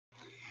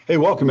Hey,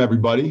 welcome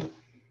everybody.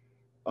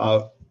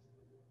 Uh,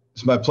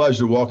 it's my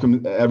pleasure to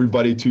welcome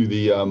everybody to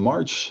the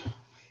March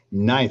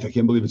 9th. I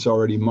can't believe it's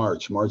already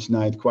March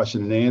 9th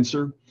question and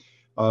answer.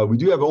 We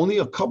do have only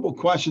a couple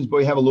questions, but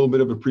we have a little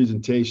bit of a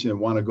presentation I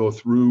want to go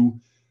through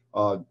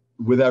uh,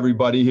 with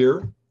everybody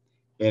here.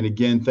 And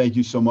again, thank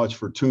you so much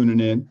for tuning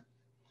in.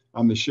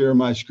 I'm going to share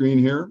my screen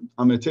here.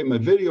 I'm going to take my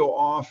video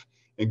off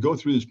and go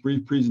through this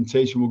brief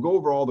presentation. We'll go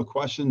over all the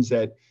questions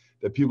that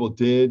people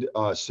did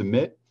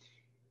submit.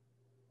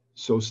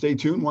 So stay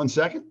tuned 1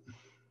 second.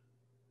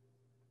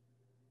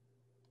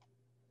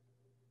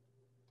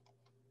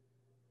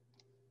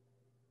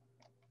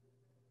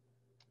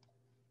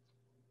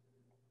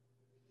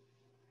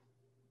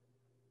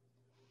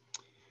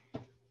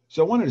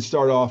 So I wanted to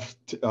start off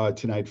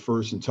tonight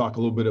first and talk a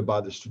little bit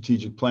about the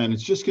strategic plan.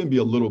 It's just going to be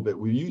a little bit.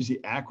 We use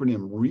the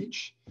acronym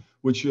REACH,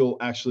 which you'll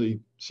actually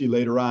see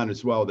later on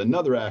as well with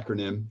another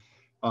acronym.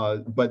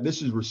 But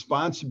this is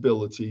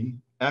responsibility,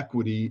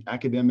 equity,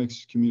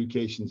 academics,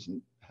 communications,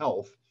 and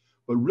health.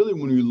 But really,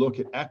 when we look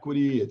at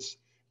equity, it's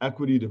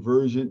equity,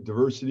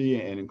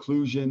 diversity, and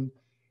inclusion,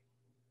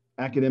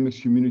 academics,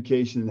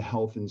 communication, and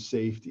health and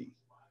safety.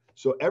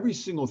 So every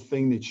single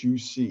thing that you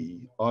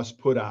see us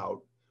put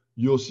out,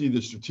 you'll see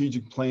the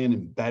strategic plan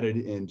embedded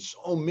in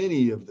so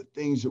many of the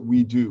things that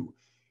we do.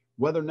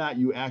 Whether or not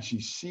you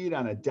actually see it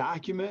on a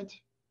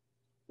document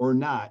or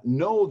not,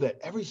 know that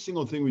every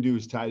single thing we do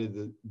is tied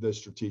to the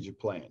strategic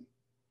plan.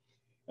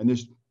 And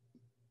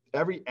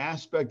every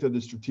aspect of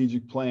the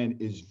strategic plan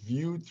is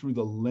viewed through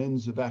the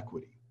lens of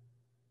equity.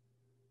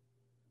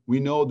 We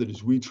know that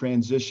as we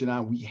transition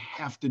on, we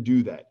have to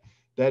do that.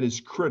 That is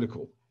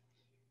critical.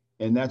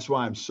 And that's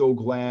why I'm so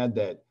glad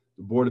that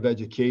the Board of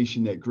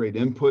Education had great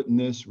input in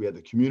this. We had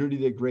the community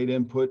that had great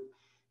input,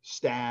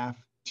 staff,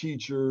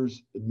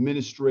 teachers,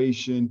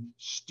 administration,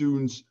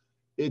 students.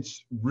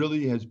 It's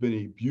really has been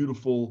a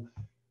beautiful,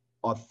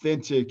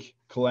 authentic,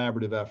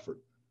 collaborative effort.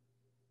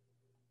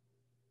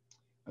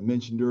 I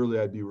mentioned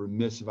earlier, I'd be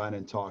remiss if I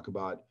didn't talk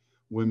about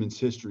Women's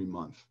History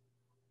Month.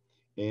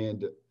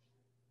 And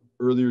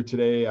earlier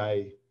today,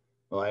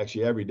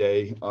 actually every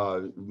day,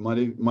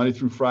 Monday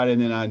through Friday,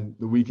 and then on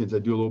the weekends, I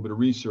do a little bit of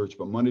research,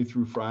 but Monday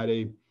through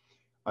Friday,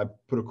 I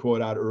put a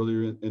quote out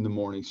earlier in the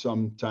morning,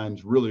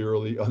 sometimes really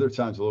early, other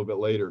times a little bit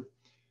later,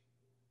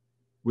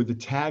 with the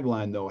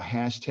tagline though,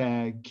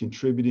 hashtag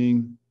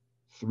contributing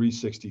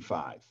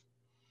 365.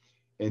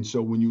 And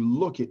so when you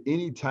look at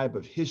any type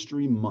of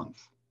history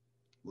month,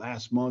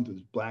 last month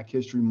was Black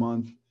History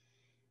Month,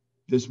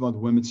 this month,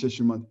 Women's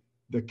History Month,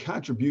 the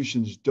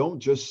contributions don't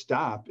just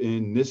stop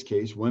in this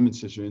case,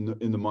 Women's History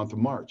in the month of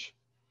March.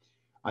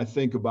 I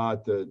think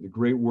about the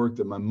great work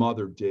that my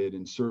mother did,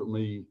 and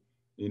certainly,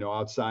 you know,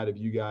 outside of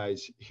you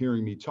guys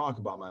hearing me talk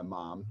about my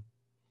mom,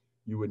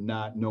 you would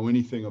not know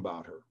anything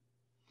about her.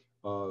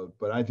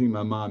 But I think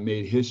my mom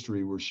made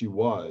history where she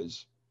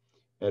was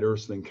at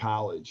Ursuline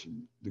College,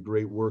 and the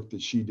great work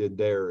that she did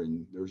there.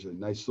 And there's a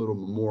nice little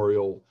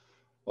memorial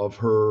of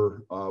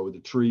her with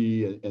a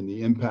tree and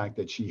the impact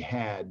that she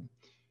had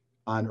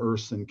on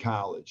Ursuline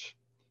College.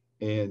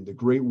 And the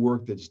great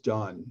work that's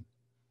done,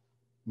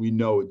 we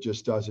know it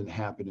just doesn't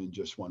happen in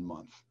just 1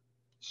 month.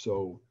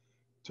 So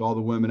to all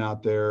the women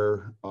out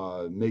there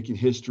making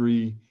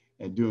history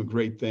and doing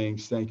great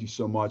things, thank you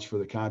so much for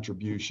the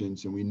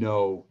contributions. And we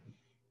know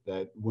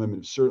that women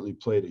have certainly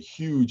played a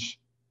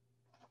huge,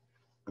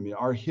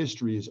 our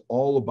history is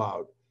all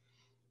about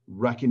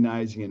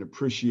recognizing and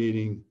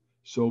appreciating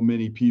so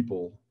many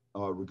people,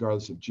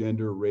 regardless of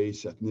gender,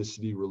 race,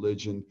 ethnicity,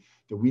 religion,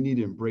 that we need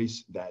to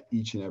embrace that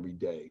each and every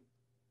day.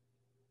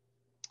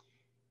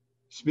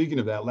 Speaking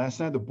of that, last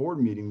night at the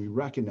board meeting, we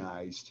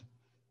recognized,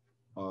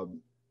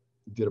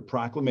 did a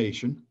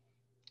proclamation,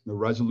 a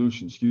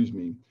resolution,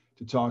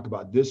 to talk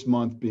about this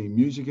month being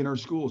Music in Our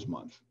Schools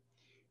Month.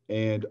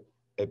 And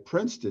at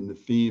Princeton, the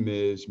theme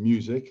is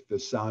music, the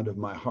sound of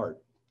my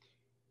heart.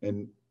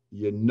 And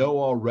you know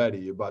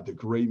already about the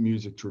great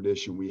music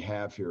tradition we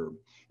have here.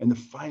 And the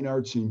fine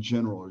arts in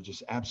general are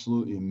just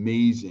absolutely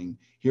amazing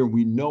here.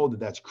 We know that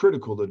that's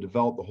critical to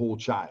develop the whole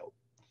child.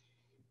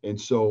 And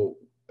so,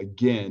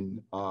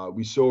 again,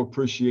 we so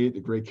appreciate the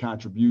great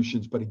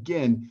contributions. But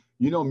again,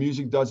 you know,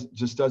 music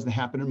just doesn't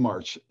happen in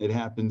March. It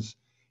happens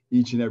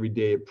each and every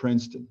day at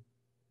Princeton.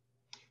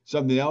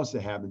 Something else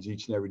that happens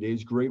each and every day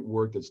is great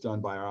work that's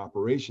done by our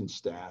operations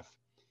staff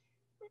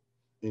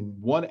in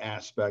one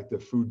aspect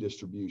of food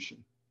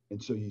distribution.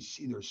 And so you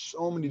see there's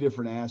so many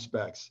different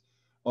aspects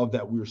of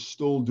that we're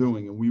still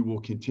doing, and we will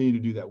continue to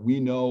do that. We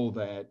know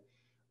that,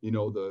 you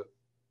know,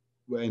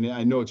 and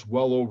I know it's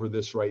well over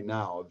this right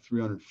now,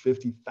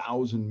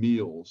 350,000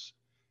 meals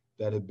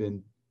that have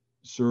been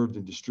served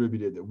and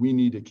distributed, that we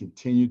need to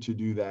continue to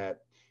do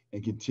that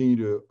and continue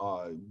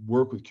to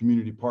work with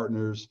community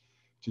partners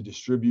to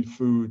distribute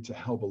food to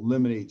help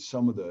eliminate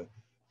some of the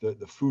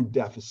food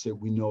deficit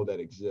we know that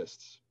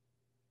exists.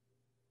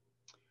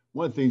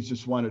 One of the things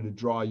just wanted to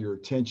draw your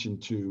attention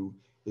to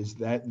is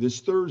that this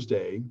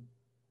Thursday,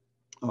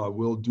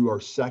 we'll do our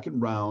second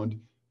round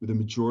with the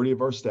majority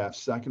of our staff,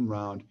 second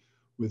round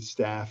with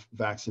staff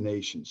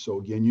vaccination. So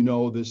again, you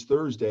know, this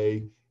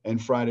Thursday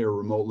and Friday are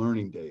remote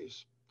learning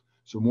days.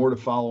 So more to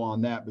follow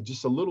on that, but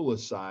just a little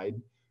aside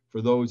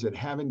for those that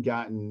haven't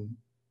gotten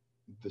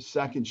the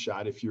second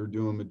shot, if you're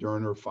doing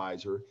Moderna or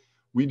Pfizer,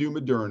 we do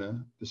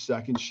Moderna, the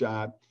second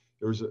shot.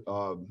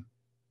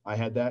 I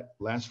had that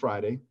last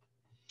Friday.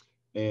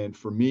 And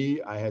for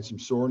me, I had some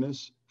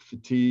soreness,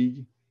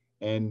 fatigue,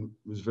 and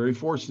was very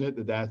fortunate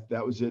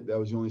that was it. That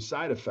was the only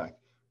side effect.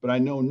 But I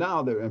know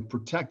now that I'm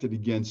protected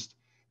against,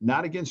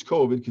 not against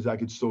COVID, because I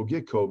could still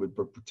get COVID,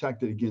 but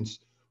protected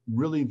against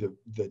really the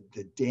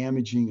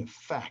damaging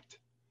effect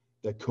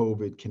that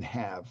COVID can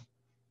have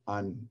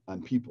on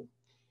people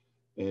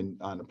and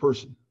on a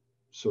person,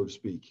 so to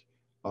speak.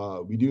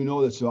 We do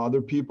know that some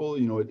other people,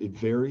 you know, it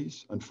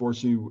varies.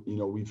 Unfortunately, you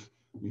know,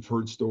 we've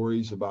heard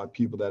stories about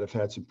people that have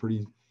had some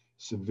pretty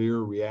severe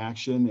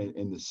reaction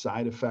and the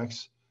side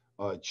effects,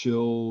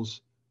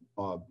 chills,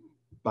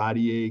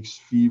 body aches,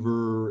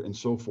 fever, and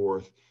so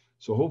forth.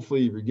 So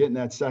hopefully if you're getting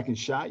that second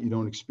shot, you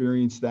don't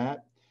experience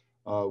that.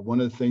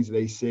 One of the things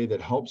they say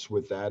that helps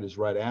with that is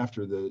right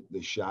after the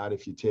shot,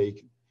 if you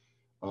take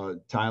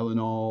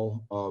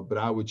Tylenol, but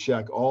I would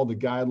check all the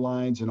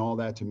guidelines and all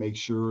that to make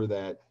sure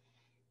that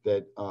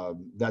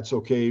that's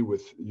okay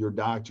with your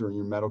doctor and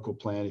your medical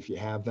plan if you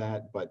have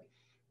that. But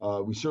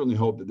we certainly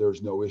hope that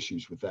there's no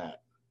issues with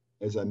that.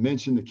 As I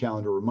mentioned, the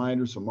calendar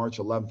reminder, so March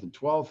 11th and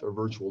 12th are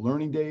virtual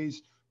learning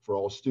days for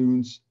all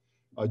students.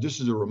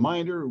 Just as a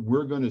reminder,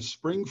 we're going to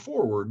spring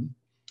forward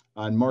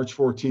on March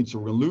 14th, so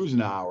we're going to lose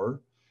an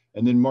hour.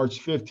 And then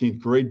March 15th,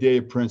 great day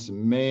at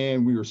Princeton.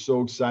 Man, we are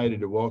so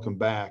excited to welcome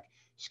back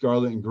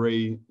Scarlet and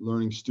Gray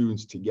learning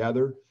students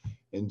together.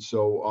 And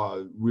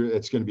so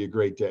it's going to be a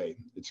great day.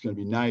 It's going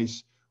to be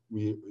nice.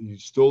 You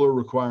still are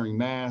requiring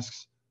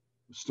masks,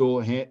 still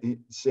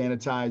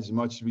sanitize as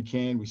much as we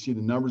can. We see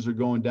the numbers are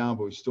going down,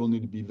 but we still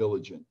need to be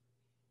vigilant.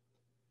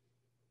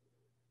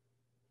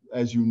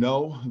 As you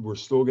know, we're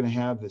still going to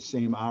have the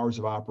same hours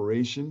of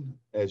operation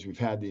as we've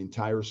had the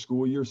entire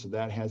school year. So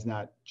that has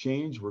not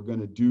changed. We're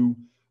going to do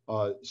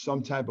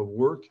some type of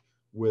work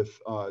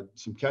with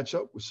some catch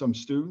up with some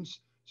students.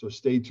 So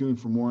stay tuned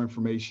for more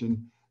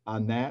information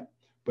on that.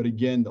 But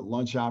again, the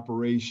lunch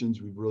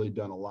operations, we've really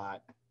done a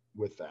lot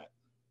with that.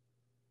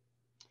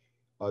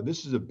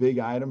 This is a big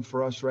item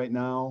for us right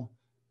now.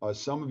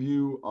 Some of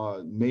you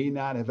may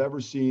not have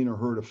ever seen or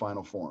heard of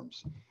Final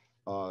Forms.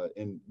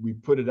 And we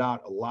put it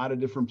out a lot of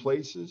different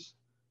places,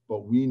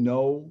 but we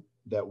know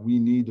that we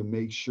need to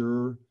make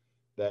sure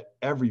that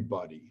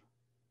everybody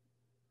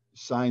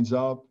signs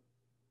up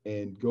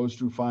and goes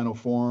through Final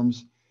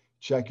Forms.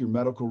 Check your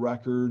medical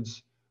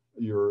records,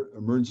 your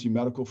emergency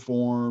medical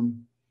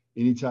form,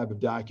 any type of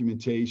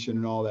documentation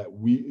and all that.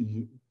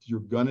 You're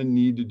going to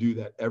need to do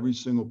that, every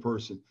single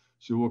person.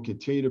 So we'll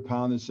continue to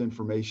pound this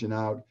information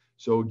out.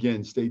 So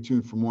again, stay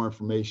tuned for more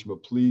information,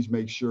 but please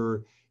make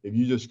sure if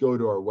you just go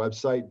to our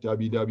website,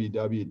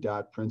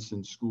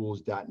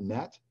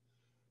 www.princetonschools.net,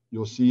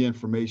 you'll see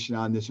information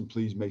on this, and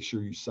please make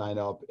sure you sign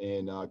up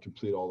and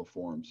complete all the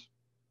forms.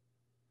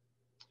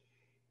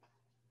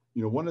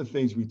 You know, one of the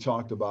things we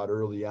talked about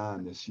early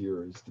on this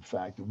year is the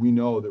fact that we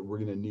know that we're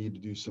going to need to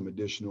do some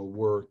additional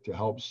work to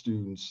help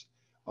students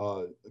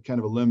kind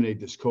of eliminate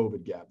this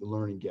COVID gap, the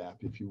learning gap,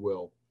 if you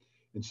will.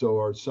 And so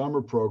our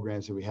summer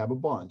programs, and we have a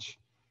bunch,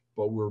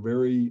 but we're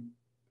very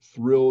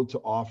thrilled to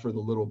offer the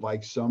Little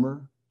Vike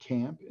Summer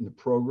Camp in the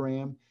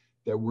program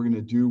that we're going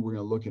to do. We're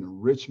going to look at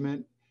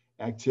enrichment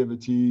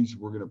activities.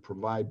 We're going to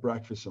provide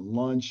breakfast and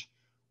lunch.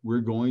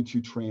 We're going to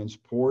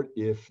transport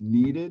if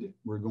needed.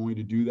 We're going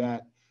to do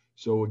that.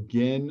 So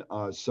again,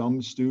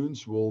 some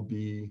students will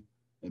be,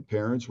 and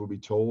parents will be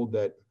told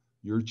that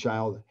your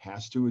child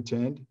has to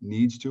attend,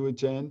 needs to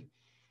attend.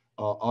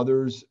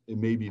 Others, it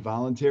may be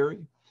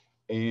voluntary,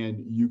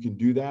 and you can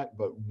do that,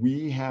 but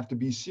we have to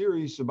be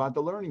serious about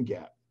the learning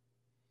gap.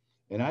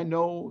 And I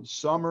know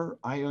summer,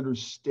 I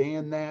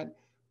understand that,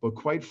 but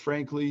quite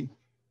frankly,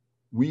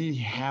 we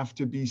have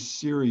to be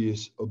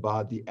serious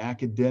about the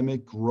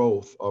academic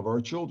growth of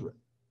our children.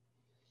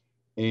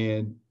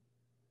 And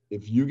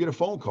if you get a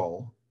phone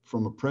call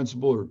from a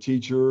principal or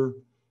teacher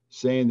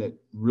saying that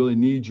really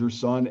needs your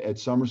son at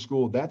summer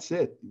school, that's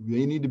it.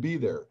 They need to be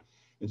there.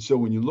 And so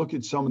when you look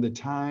at some of the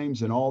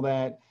times and all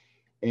that,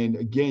 and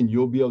again,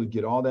 you'll be able to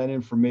get all that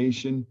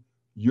information,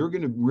 we're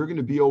going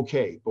to be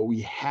okay, but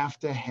we have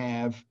to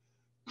have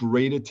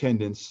great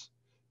attendance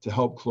to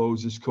help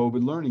close this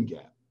COVID learning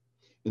gap.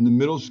 In the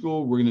middle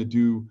school, we're going to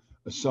do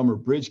a summer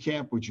bridge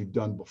camp, which you've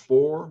done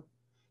before.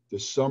 The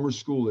summer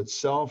school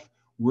itself,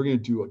 we're going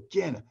to do,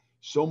 again,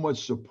 so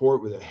much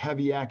support with a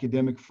heavy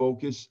academic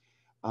focus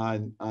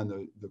on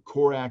the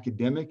core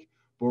academic,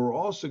 but we're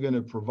also going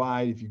to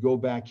provide, if you go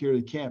back here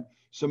to camp,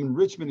 some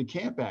enrichment and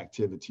camp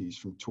activities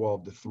from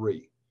 12 to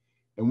 3.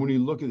 And when you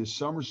look at the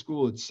summer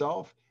school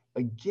itself,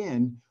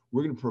 again,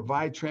 we're going to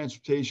provide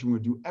transportation. We're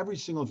going to do every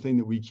single thing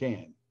that we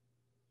can,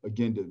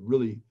 again, to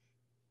really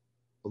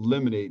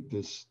eliminate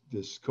this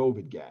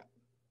COVID gap.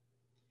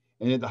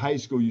 And at the high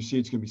school, you see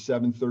it's going to be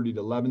 7:30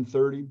 to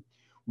 11:30.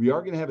 We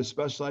are going to have a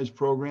specialized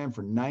program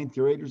for ninth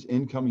graders,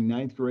 incoming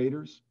ninth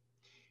graders.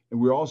 And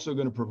we're also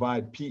going to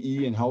provide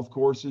PE and health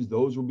courses.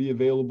 Those will be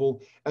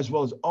available, as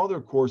well as other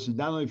courses,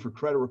 not only for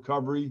credit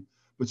recovery,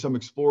 but some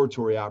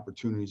exploratory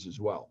opportunities as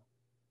well.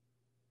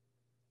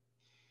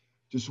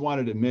 Just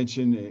wanted to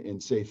mention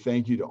and say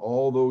thank you to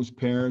all those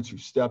parents who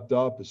stepped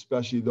up,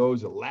 especially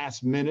those at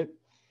last minute.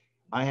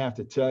 I have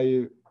to tell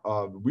you,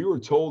 we were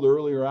told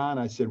earlier on,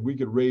 I said we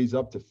could raise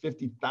up to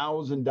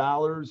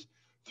 $50,000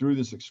 through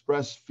this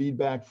Express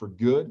Feedback for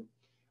Good.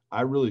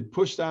 I really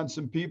pushed on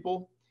some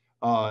people.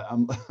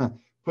 I'm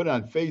put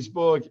on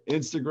Facebook,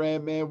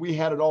 Instagram, man, we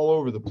had it all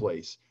over the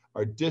place.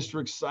 Our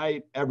district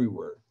site,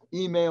 everywhere,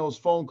 emails,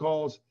 phone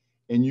calls,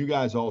 and you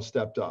guys all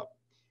stepped up.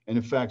 And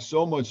in fact,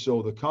 so much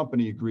so the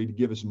company agreed to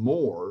give us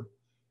more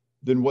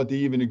than what they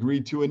even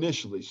agreed to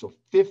initially. So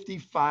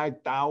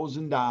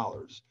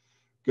 $55,000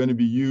 going to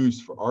be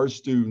used for our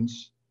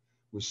students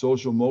with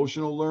social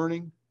emotional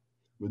learning,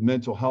 with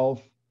mental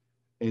health,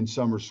 and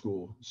summer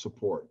school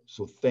support.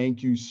 So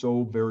thank you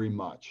so very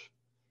much.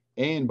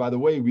 And by the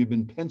way, we've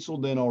been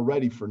penciled in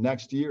already for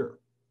next year.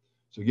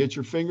 So get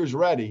your fingers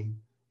ready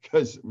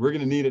because we're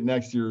going to need it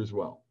next year as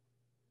well.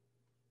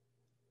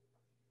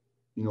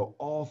 You know,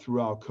 all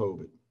throughout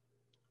COVID,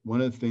 one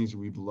of the things that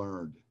we've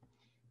learned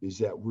is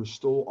that we're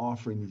still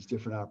offering these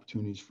different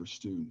opportunities for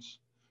students.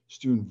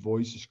 Student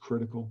voice is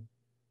critical.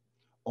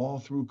 All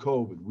through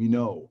COVID, we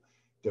know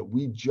that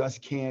we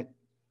just can't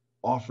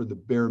offer the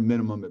bare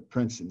minimum at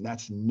Princeton.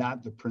 That's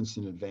not the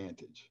Princeton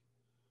advantage.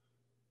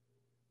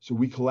 So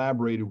we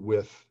collaborated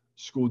with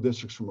school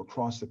districts from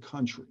across the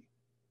country,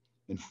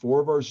 and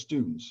 4 of our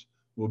students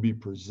will be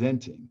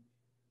presenting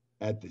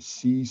at the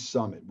C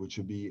Summit, which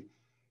will be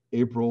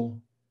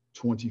April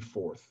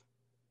 24th.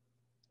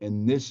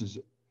 And this is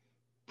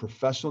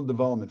professional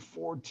development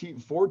for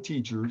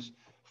teachers,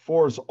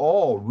 for us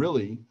all,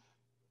 really.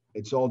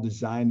 It's all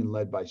designed and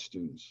led by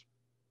students.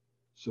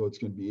 So it's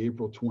going to be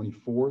April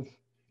 24th.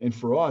 And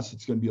for us,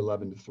 it's going to be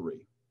 11 to 3.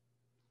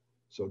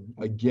 So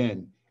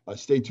again,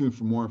 stay tuned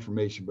for more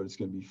information, but it's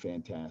going to be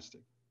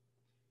fantastic.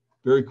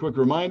 Very quick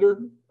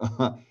reminder,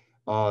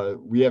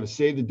 we have a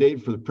save the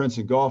date for the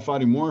Princeton Golf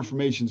Outing. More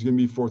information is going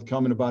to be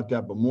forthcoming about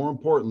that, but more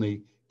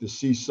importantly, the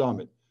C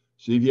Summit.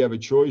 So if you have a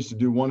choice to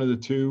do one of the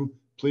two,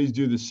 please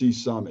do the C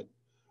Summit.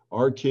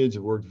 Our kids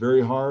have worked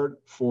very hard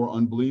for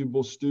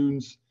unbelievable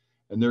students,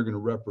 and they're going to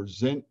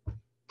represent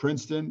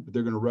Princeton, but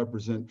they're going to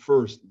represent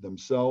first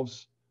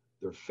themselves,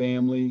 their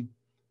family,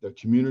 their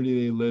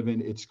community they live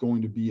in. It's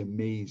going to be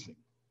amazing.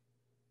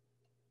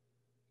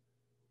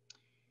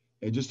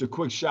 And just a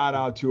quick shout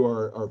out to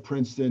our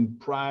Princeton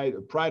Pride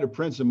of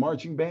Princeton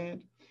Marching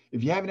Band.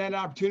 If you haven't had an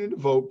opportunity to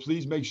vote,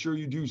 please make sure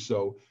you do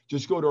so.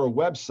 Just go to our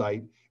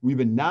website. We've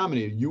been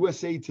nominated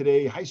USA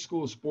Today High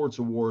School Sports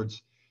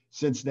Awards,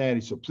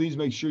 Cincinnati. So please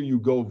make sure you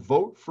go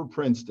vote for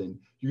Princeton.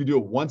 You can do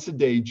it once a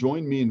day.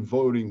 Join me in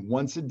voting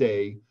once a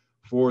day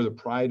for the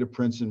Pride of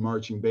Princeton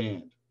Marching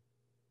Band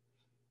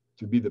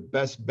to be the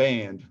best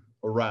band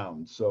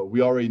around. So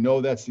we already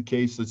know that's the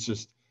case. Let's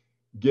just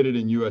get it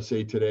in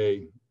USA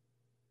Today.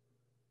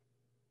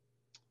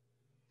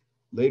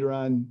 Later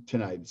on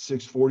tonight,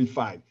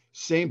 6:45,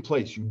 same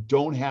place. You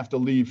don't have to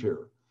leave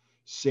here.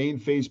 Same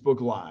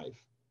Facebook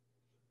Live,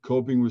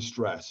 Coping with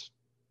Stress.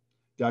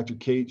 Dr.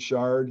 Kate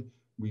Shard,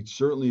 we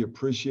certainly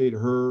appreciate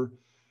her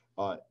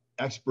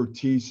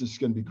expertise. This is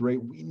going to be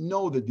great. We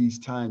know that these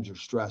times are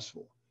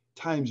stressful.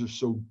 Times are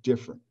so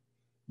different,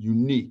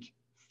 unique,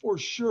 for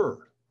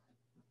sure.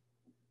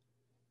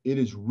 It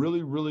is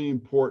really, really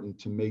important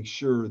to make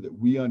sure that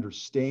we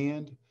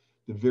understand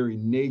the very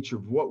nature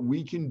of what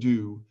we can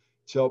do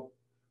to help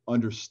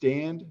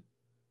understand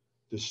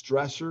the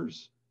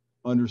stressors,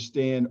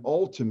 understand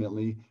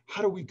ultimately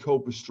how do we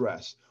cope with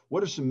stress?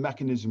 What are some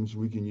mechanisms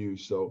we can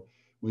use? So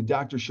when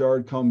Dr.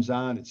 Shard comes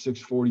on at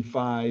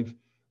 6:45,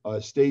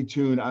 stay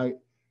tuned. I'm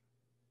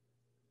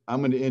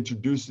going to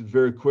introduce it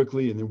very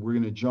quickly, and then we're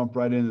going to jump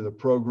right into the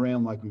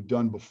program like we've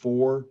done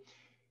before.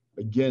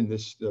 Again,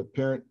 this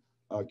parent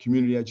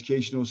community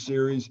educational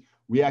series,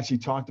 we actually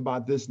talked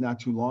about this not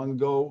too long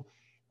ago.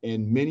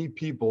 And many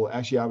people,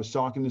 actually, I was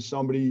talking to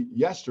somebody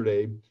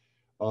yesterday,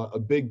 a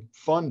big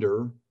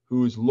funder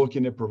who is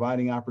looking at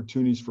providing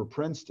opportunities for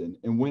Princeton.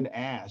 And when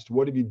asked,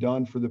 what have you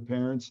done for the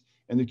parents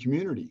and the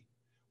community?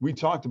 We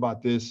talked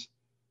about this.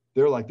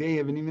 They're like, they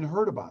haven't even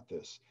heard about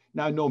this.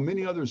 Now, I know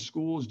many other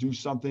schools do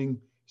something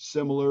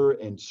similar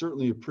and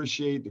certainly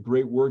appreciate the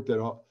great work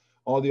that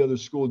all the other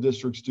school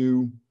districts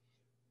do.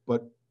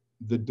 But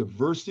the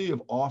diversity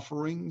of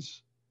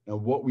offerings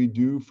and what we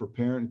do for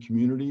parent and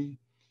community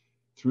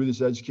through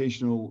this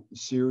educational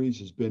series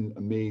has been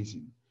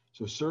amazing.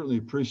 So certainly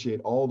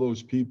appreciate all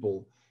those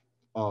people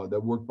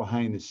that work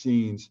behind the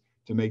scenes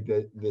to make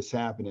this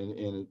happen.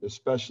 And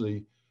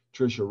especially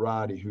Tricia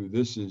Roddy, who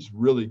this is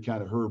really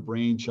kind of her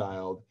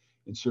brainchild,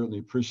 and certainly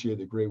appreciate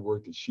the great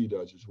work that she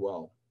does as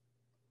well.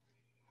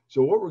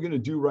 So what we're going to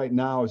do right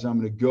now is I'm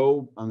going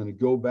to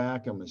go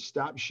back. I'm going to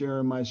stop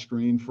sharing my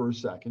screen for a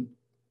second.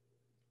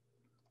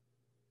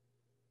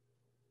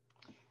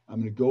 I'm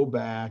going to go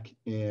back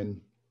and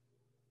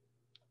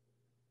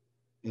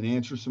and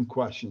answer some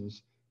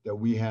questions that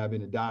we have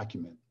in a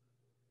document.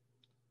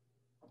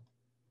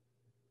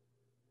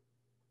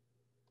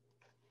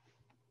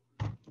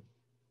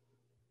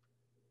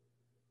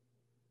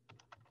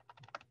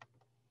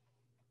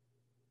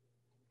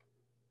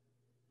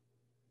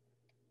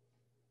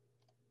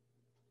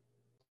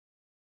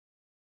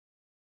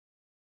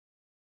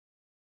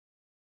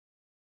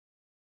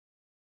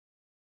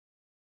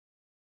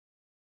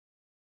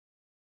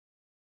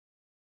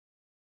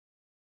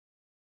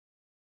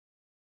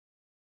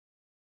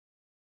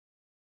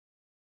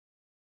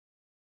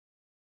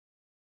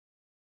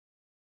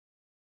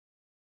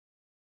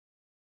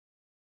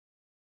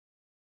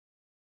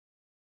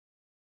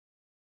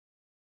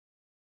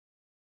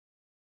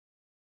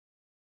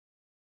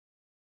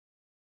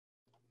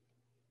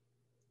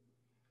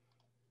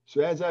 So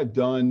as I've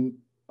done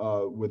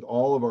with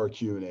all of our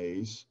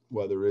Q&As,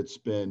 whether it's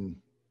been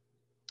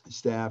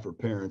staff or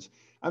parents,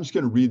 I'm just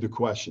going to read the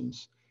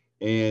questions.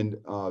 And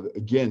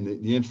again,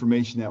 the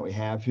information that we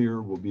have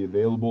here will be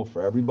available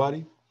for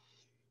everybody.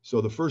 So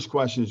the first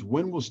question is,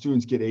 when will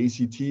students get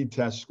ACT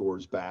test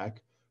scores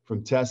back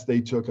from tests they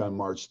took on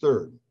March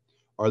 3rd?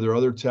 Are there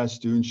other tests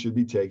students should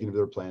be taking if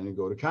they're planning to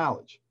go to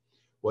college?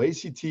 Well,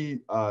 ACT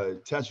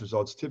test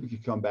results typically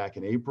come back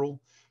in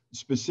April,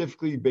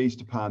 specifically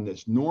based upon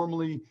this.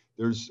 Normally,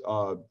 there's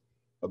about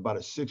a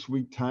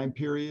 6-week time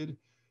period.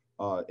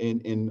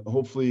 And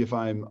hopefully if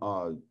I'm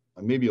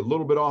maybe a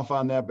little bit off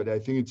on that, but I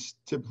think it's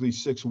typically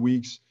 6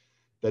 weeks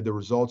that the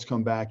results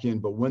come back in.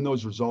 But when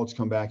those results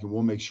come back, and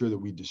we'll make sure that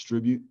we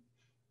distribute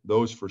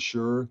those for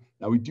sure.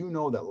 Now, we do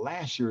know that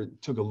last year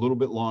it took a little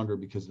bit longer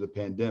because of the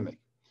pandemic,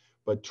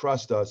 but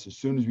trust us, as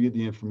soon as we get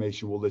the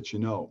information, we'll let you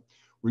know.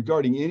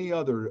 Regarding any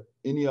other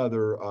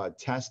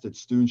test that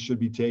students should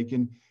be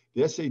taking,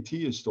 the SAT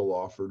is still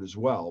offered as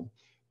well.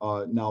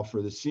 Now,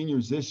 for the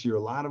seniors this year, a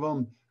lot of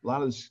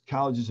the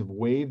colleges have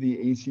waived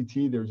the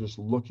ACT. They're just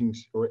looking,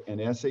 or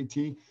an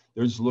SAT.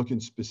 They're just looking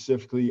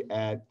specifically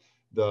at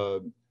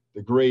the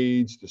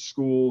grades, the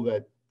school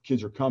that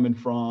kids are coming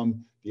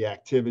from, the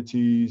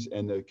activities,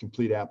 and the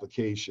complete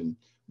application,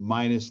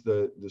 minus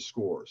the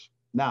scores.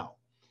 Now,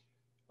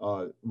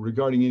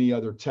 regarding any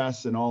other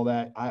tests and all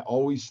that, I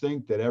always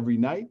think that every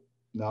night,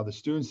 now the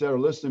students that are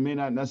listening may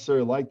not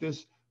necessarily like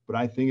this, but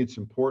I think it's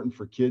important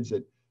for kids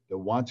that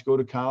want to go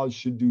to college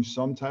should do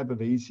some type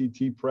of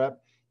ACT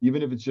prep,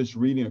 even if it's just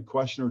reading a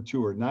question or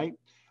two a night.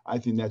 I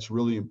think that's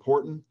really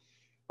important.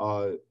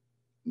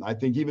 I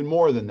think even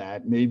more than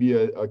that, maybe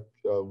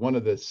one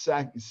of the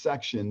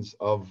sections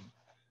of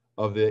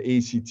the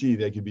ACT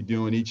they could be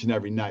doing each and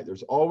every night.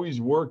 There's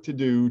always work to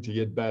do to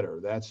get better,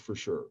 that's for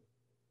sure.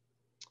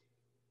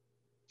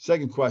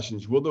 Second question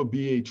is, will there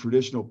be a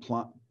traditional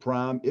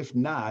prom? If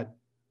not,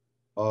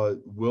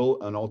 will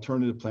an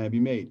alternative plan be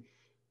made?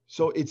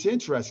 So it's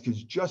interesting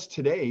because just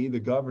today, the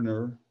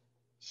governor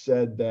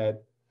said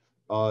that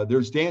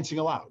there's dancing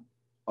allowed.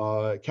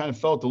 It kind of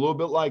felt a little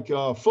bit like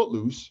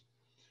Footloose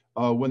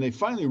when they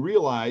finally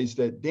realized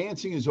that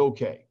dancing is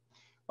okay.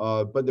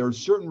 But there are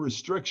certain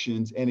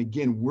restrictions. And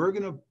again, we're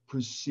going to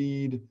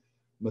proceed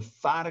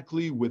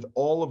methodically with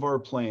all of our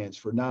plans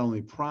for not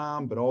only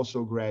prom, but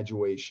also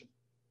graduation.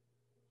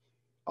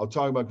 I'll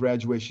talk about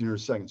graduation in a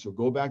second. So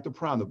go back to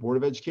prom. The Board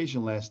of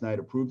Education last night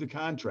approved the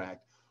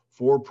contract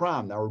for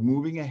prom. Now we're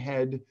moving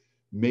ahead,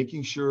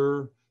 making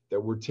sure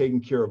that we're taking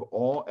care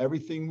of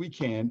everything we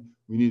can.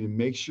 We need to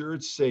make sure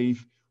it's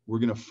safe. We're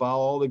going to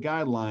follow all the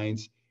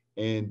guidelines,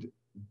 and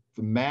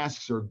the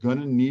masks are going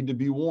to need to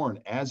be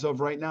worn. As of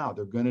right now,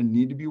 they're going to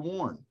need to be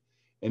worn.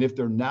 And if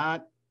they're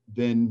not,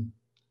 then,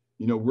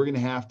 we're going to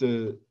have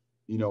to,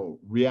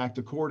 react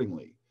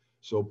accordingly.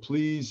 So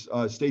please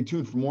stay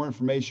tuned for more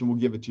information. We'll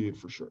give it to you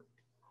for sure.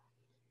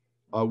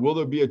 Will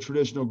there be a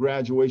traditional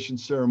graduation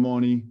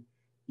ceremony?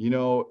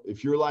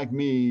 If you're like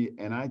me,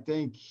 and I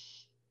think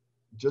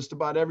just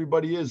about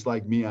everybody is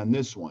like me on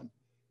this one,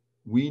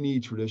 we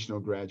need traditional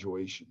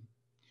graduation.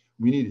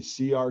 We need to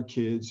see our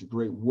kids, the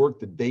great work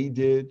that they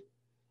did.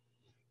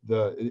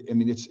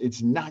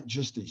 It's not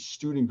just a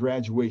student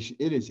graduation.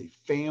 It is a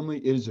family.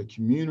 It is a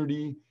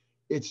community.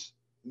 It's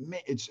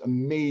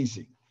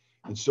amazing.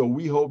 And so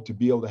we hope to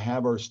be able to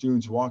have our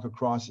students walk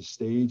across the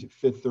stage at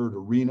Fifth Third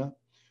Arena.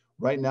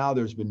 Right now,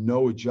 there's been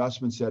no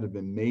adjustments that have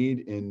been made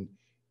in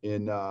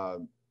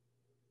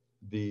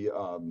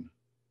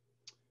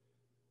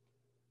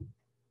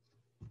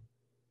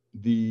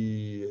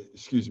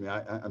excuse me,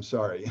 I'm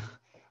sorry,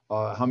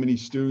 how many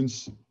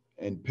students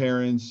and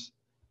parents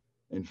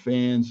and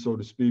fans, so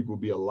to speak, will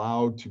be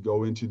allowed to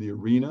go into the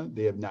arena.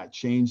 They have not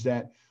changed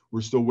that.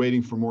 We're still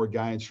waiting for more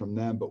guidance from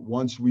them. But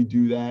once we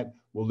do that,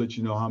 we'll let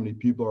you know how many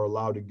people are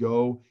allowed to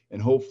go.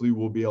 And hopefully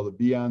we'll be able to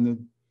be on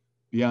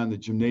the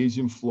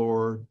gymnasium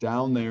floor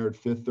down there at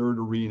Fifth Third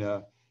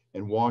Arena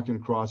and walking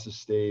across the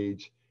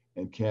stage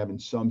and having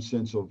some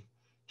sense of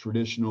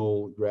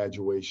traditional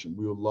graduation.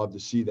 We would love to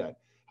see that.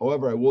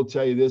 However, I will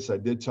tell you this, I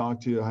did talk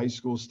to high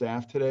school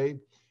staff today,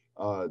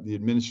 the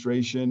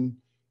administration,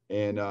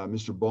 and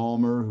Mr.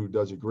 Ballmer, who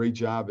does a great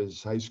job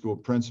as high school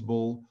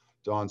principal,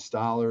 Dawn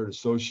Stollard,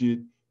 associate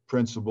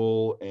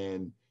principal,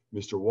 and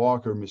Mr.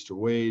 Walker, Mr.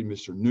 Wade,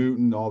 Mr.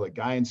 Newton, all the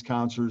guidance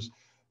counselors.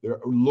 They're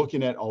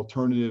looking at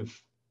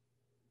alternative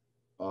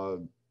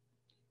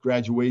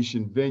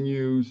graduation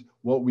venues,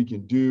 what we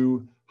can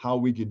do, how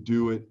we could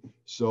do it.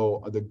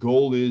 So the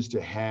goal is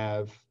to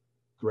have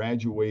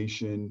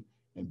graduation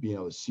and being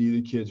able to see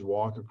the kids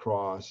walk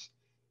across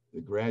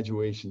the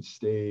graduation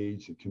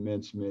stage, the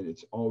commencement.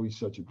 It's always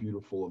such a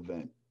beautiful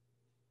event.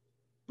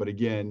 But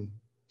again,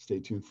 stay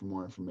tuned for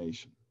more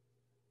information.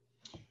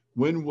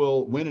 When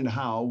and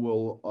how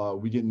will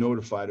we get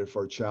notified if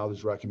our child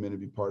is recommended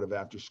to be part of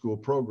after-school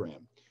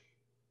program?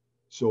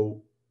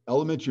 So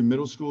elementary,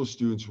 middle school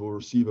students will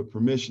receive a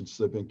permission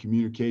slip and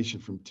communication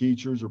from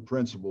teachers or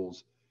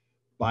principals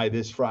by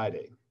this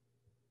Friday.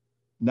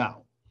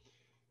 Now,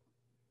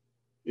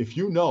 if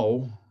you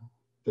know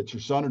that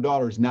your son or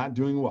daughter is not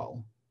doing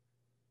well,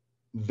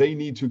 they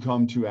need to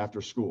come to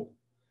after school.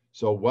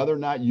 So whether or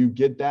not you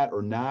get that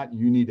or not,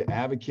 you need to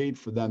advocate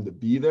for them to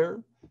be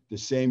there. The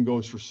same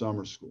goes for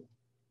summer school.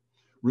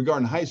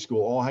 Regarding high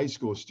school, all high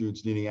school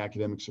students needing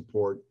academic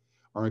support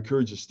are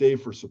encouraged to stay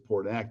for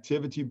support. An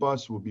activity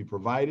bus will be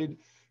provided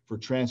for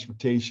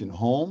transportation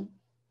home.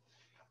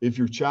 If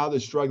your child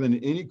is struggling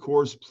in any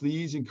course,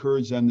 please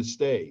encourage them to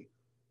stay.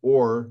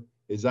 Or,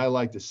 as I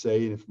like to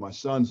say, and if my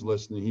son's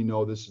listening, he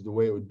knows this is the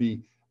way it would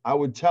be, I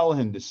would tell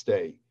him to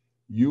stay.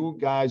 You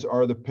guys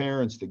are the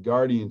parents, the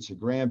guardians, the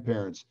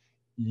grandparents.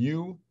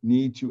 You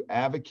need to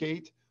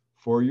advocate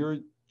for your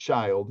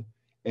child,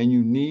 and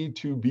you need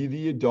to be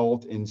the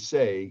adult and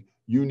say,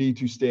 you need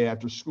to stay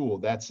after school.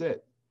 That's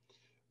it.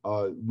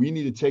 We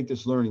need to take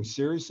this learning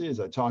seriously, as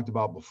I talked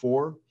about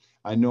before.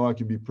 I know I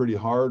can be pretty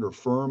hard or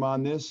firm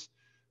on this,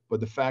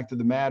 but the fact of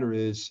the matter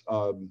is,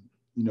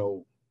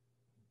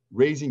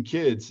 raising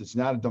kids, it's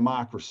not a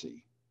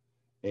democracy.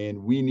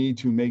 And we need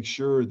to make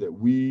sure that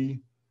we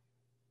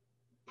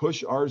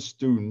push our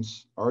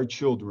students, our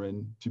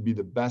children, to be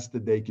the best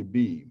that they could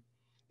be.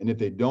 And if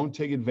they don't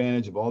take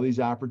advantage of all these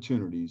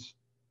opportunities,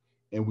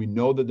 and we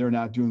know that they're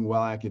not doing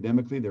well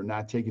academically, they're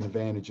not taking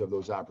advantage of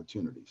those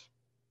opportunities.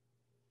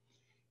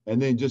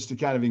 And then just to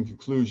kind of in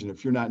conclusion,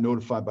 if you're not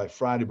notified by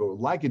Friday but would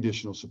like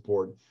additional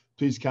support,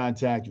 please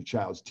contact your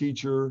child's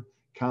teacher,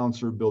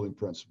 counselor, building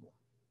principal.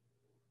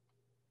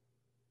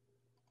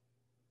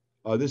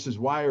 This is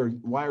why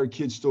are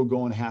kids still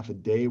going half a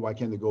day? Why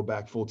can't they go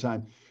back full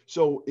time?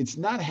 So it's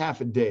not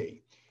half a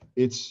day.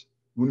 It's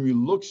when we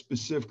look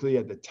specifically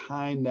at the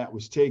time that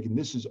was taken,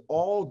 this is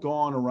all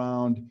gone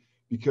around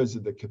because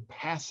of the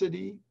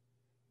capacity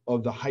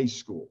of the high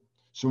school.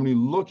 So when you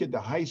look at the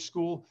high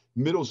school,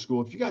 middle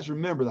school, if you guys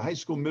remember, the high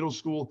school, middle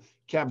school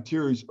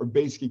cafeterias are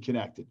basically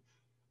connected.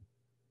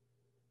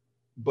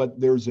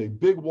 But there's a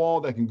big wall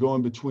that can go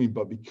in between.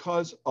 But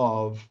because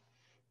of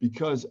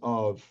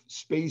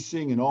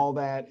spacing and all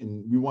that,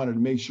 and we wanted to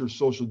make sure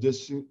social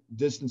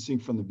distancing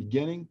from the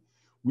beginning,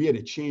 we had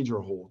to change our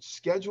whole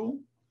schedule.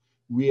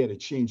 We had to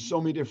change so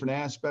many different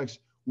aspects.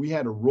 We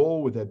had to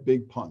roll with that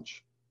big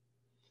punch.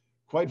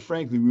 Quite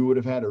frankly, we would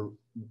have had to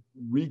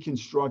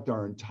reconstruct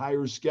our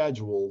entire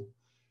schedule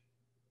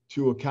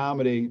to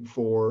accommodate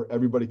for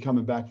everybody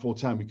coming back full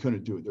time. We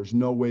couldn't do it. There's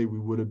no way we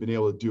would have been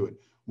able to do it.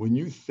 When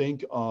you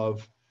think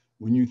of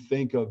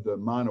the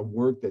amount of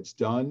work that's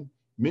done,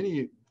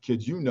 many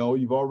kids,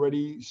 you've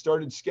already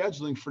started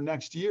scheduling for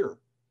next year.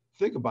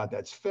 Think about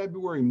that. It's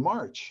February,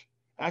 March.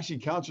 Actually,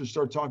 counselors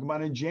start talking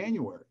about it in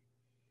January.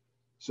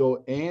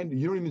 So, and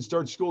you don't even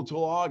start school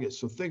till August.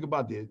 So think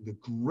about the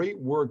great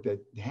work that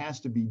has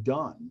to be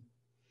done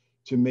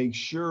to make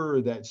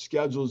sure that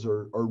schedules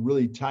are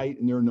really tight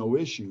and there are no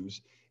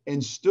issues.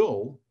 And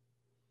still,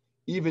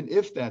 even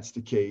if that's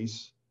the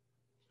case,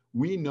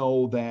 we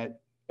know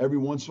that every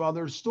once in a while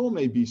there still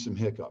may be some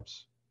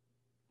hiccups.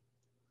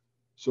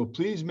 So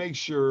please make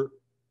sure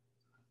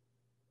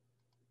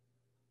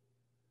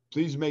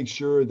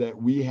that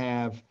we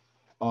have,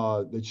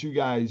 that you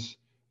guys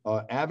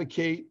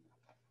advocate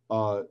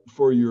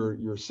for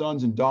your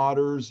sons and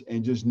daughters,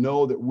 and just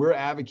know that we're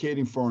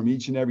advocating for them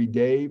each and every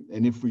day.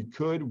 And if we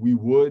could, we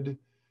would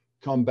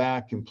come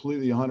back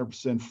completely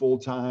 100%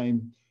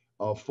 full-time,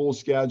 full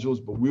schedules,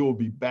 but we will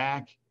be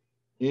back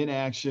in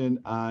action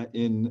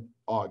in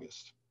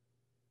August.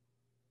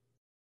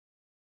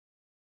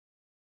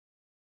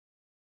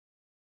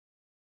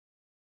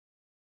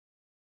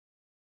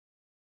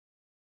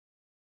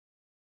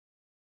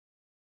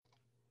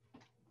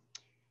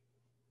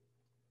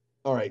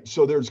 All right,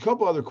 so there's a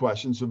couple other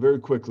questions, so very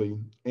quickly,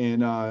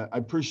 and I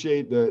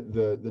appreciate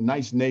the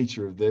nice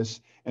nature of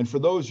this. And for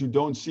those who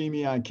don't see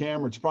me on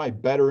camera, it's probably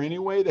better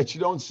anyway that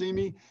you don't see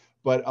me,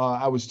 but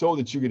I was told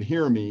that you could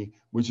hear me,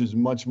 which is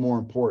much more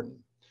important.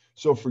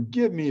 So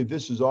forgive me if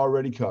this is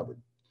already covered,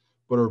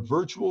 but are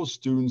virtual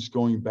students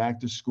going back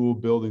to school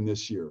building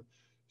this year?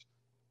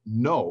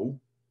 No,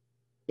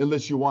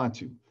 unless you want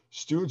to.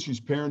 Students whose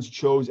parents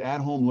chose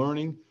at-home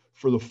learning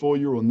for the full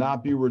year will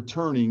not be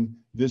returning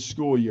this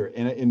school year.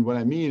 And what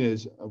I mean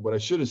is, what I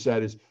should have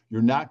said is,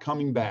 you're not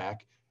coming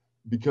back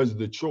because of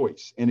the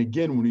choice. And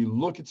again, when you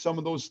look at some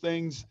of those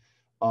things,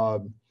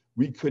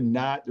 we could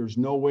not, there's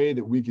no way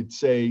that we could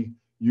say,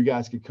 You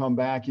guys could come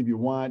back if you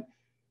want.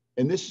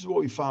 And this is what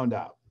we found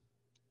out.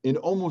 In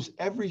almost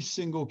every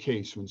single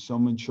case when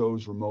someone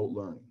chose remote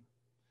learning,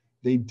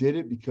 they did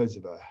it because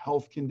of a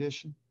health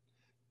condition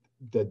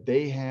that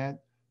they had,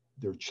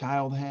 their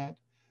child had.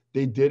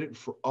 They did it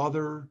for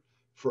other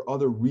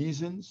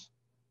reasons.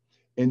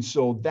 And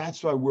so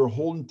that's why we're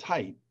holding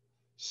tight,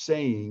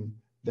 saying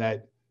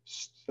that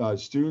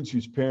students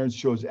whose parents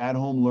chose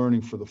at-home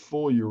learning for the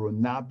full year will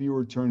not be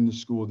returning to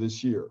school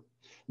this year.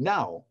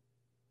 Now,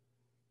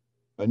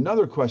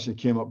 another question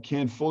came up: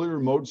 can fully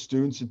remote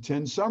students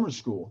attend summer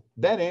school?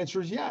 That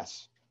answer is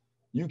yes,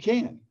 you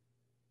can.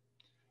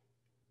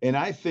 And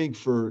I think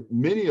for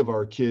many of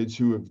our kids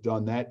who have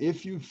done that,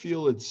 if you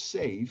feel it's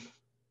safe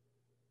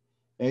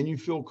and you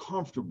feel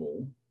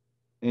comfortable,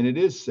 and it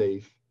is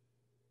safe,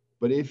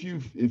 but if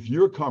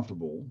you're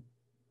comfortable,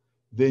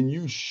 then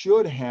you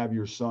should have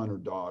your son or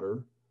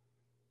daughter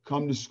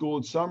come to school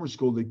at summer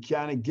school to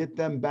kind of get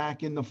them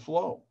back in the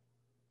flow.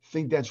 I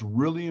think that's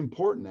really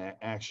important,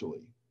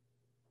 actually.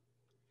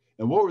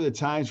 And what were the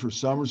times for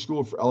summer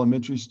school for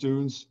elementary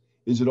students?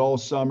 Is it all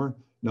summer?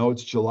 No,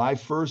 it's June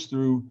 1st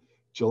through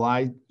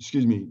July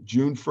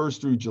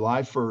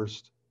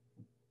 1st,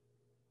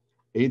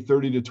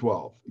 8:30 to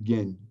 12.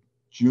 Again,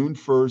 June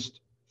 1st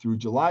through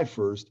July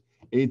 1st,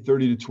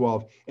 8:30 to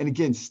 12. And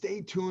again,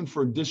 stay tuned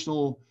for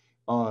additional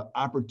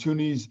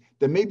opportunities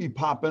that may be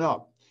popping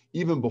up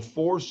even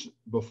before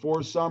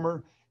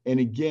summer. And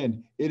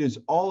again, it is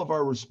all of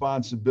our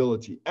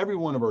responsibility. Every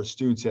one of our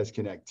students has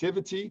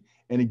connectivity.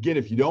 And again,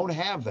 if you don't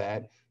have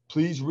that,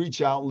 please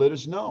reach out and let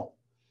us know.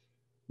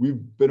 We've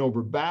been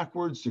over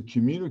backwards to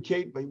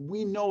communicate, but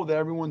we know that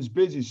everyone's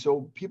busy.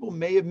 So people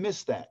may have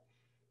missed that,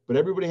 but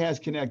everybody has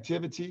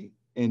connectivity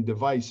and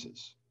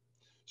devices.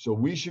 So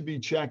we should be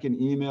checking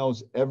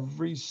emails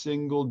every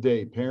single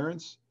day.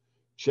 Parents,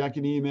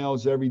 checking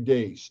emails every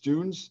day.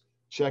 Students,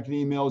 checking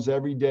emails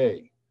every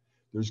day.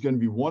 There's going to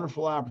be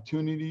wonderful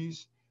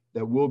opportunities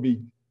that will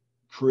be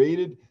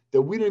created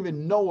that we don't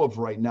even know of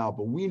right now,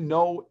 but we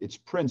know it's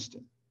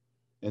Princeton.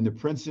 And the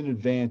Princeton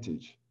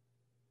advantage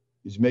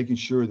is making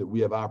sure that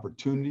we have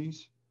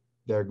opportunities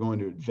that are going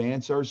to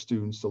advance our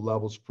students to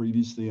levels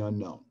previously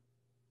unknown.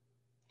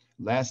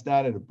 Last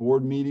night at a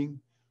board meeting,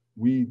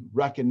 we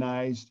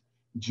recognized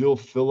Jill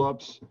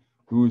Phillips,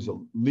 who is a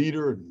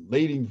leader in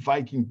Lady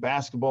Viking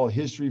basketball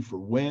history for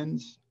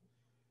WINS.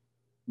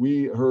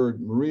 We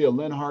heard Maria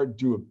Linhart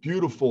do a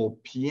beautiful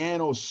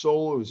piano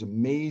solo. It was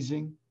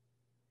amazing.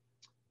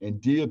 And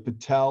Dia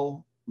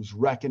Patel was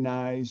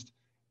recognized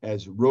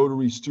as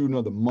Rotary Student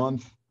of the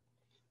Month.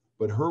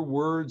 But her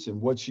words and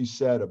what she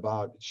said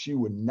about she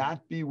would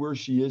not be where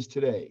she is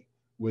today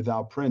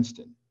without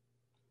Princeton.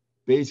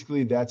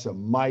 Basically, that's a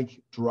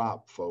mic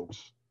drop,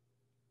 folks.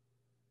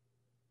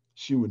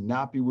 She would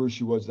not be where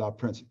she was without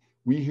Princeton.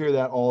 We hear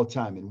that all the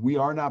time, and we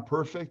are not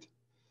perfect.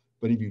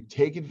 But if you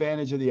take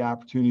advantage of the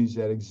opportunities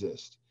that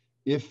exist,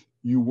 if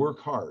you work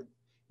hard,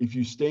 if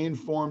you stay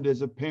informed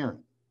as a parent,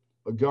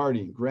 a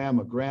guardian,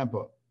 grandma,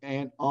 grandpa,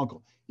 aunt,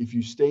 uncle, if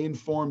you stay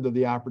informed of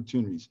the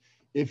opportunities,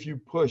 if you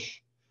push,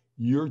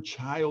 your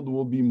child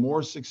will be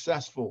more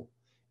successful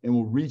and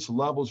will reach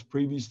levels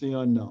previously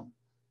unknown.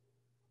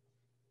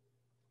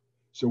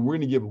 So we're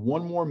going to give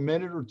one more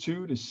minute or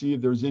two to see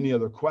if there's any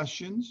other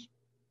questions.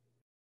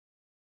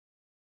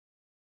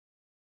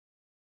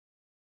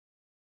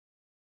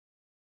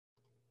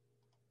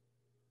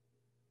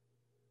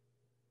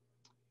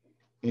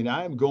 And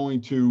I'm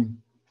going to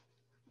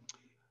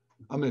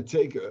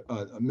take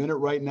a minute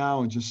right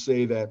now and just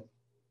say that,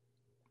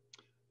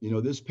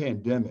 this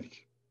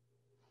pandemic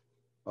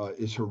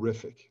is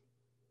horrific.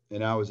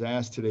 And I was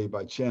asked today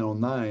by Channel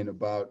 9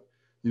 about,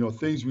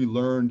 things we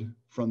learned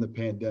from the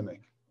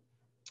pandemic.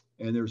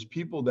 And there's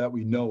people that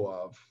we know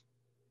of,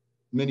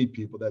 many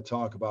people that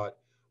talk about,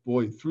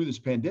 boy, through this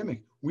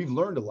pandemic, we've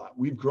learned a lot.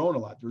 We've grown a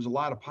lot. There's a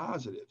lot of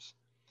positives.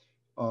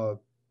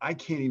 I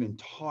can't even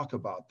talk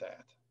about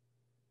that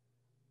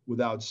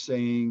without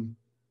saying,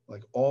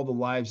 like, all the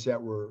lives that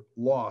were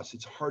lost.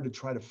 It's hard to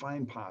try to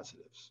find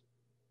positives.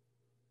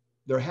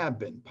 There have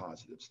been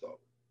positives, though.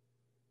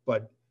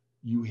 But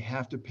you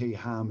have to pay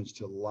homage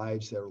to the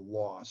lives that are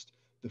lost,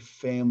 the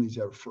families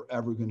that are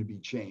forever going to be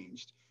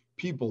changed,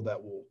 people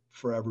that will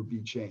forever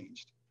be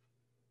changed.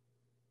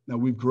 Now,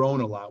 we've grown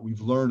a lot. We've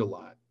learned a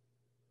lot.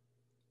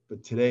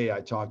 But today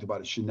I talked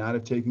about it should not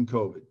have taken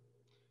COVID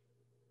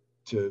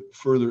to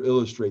further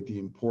illustrate the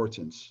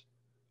importance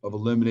of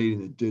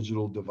eliminating the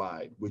digital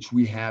divide, which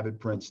we have at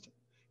Princeton.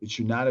 It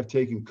should not have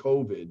taken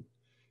COVID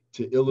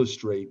to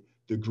illustrate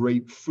the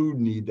great food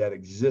need that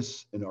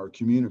exists in our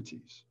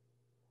communities.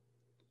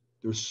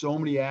 There's so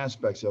many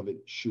aspects of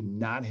it should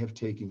not have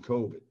taken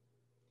COVID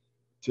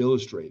to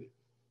illustrate it.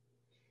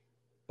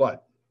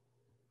 But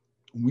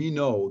we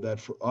know that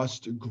for us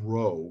to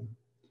grow,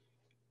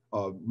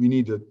 we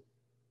need to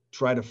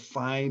try to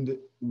find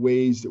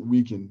ways that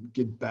we can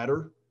get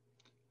better.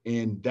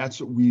 And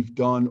that's what we've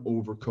done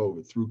over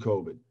COVID, through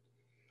COVID.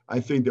 I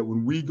think that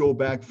when we go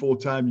back full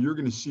time, you're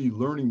going to see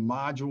learning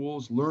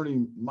modules,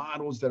 learning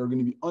models that are going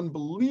to be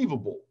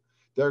unbelievable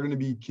that are going to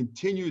be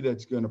continue,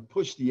 that's going to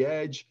push the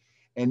edge.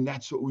 And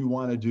that's what we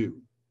want to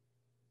do.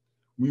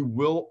 We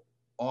will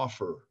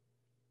offer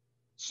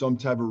some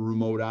type of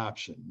remote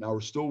option. Now,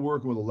 we're still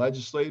working with the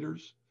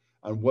legislators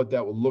on what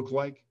that will look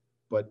like,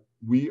 but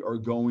we are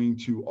going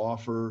to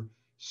offer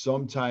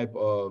some type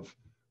of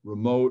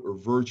remote or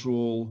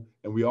virtual,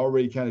 and we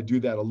already kind of do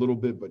that a little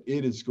bit, but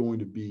it is going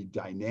to be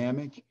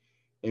dynamic,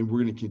 and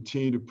we're going to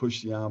continue to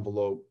push the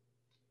envelope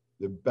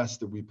the best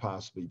that we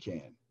possibly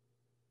can.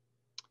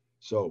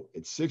 So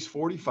it's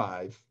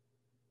 6:45.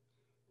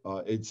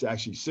 It's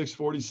actually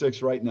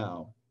 6:46 right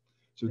now.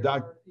 So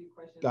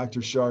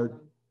Dr. Shard,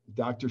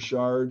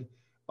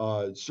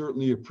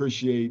 certainly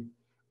appreciate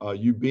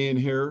you being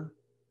here.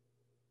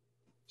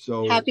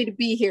 So happy to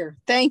be here.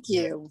 Thank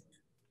you.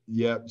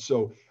 Yeah.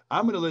 So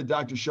I'm going to let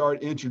Dr.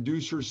 Shard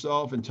introduce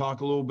herself and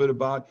talk a little bit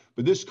about,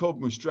 but this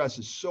coping with stress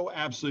is so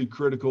absolutely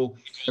critical.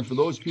 And for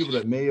those people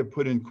that may have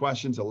put in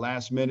questions at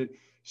last minute,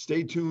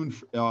 stay tuned.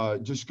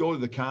 Just go to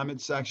the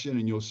comment section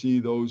and you'll see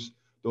those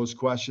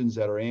questions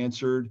that are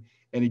answered.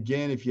 And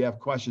again, if you have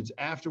questions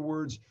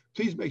afterwards,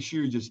 please make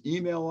sure you just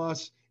email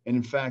us. And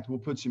in fact, we'll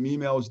put some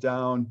emails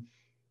down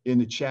in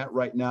the chat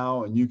right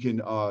now, and you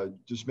can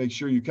just make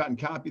sure you cut and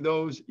copy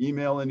those,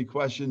 email any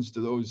questions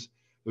to those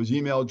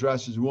email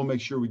addresses. We'll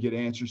make sure we get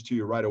answers to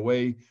you right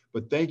away.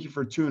 But thank you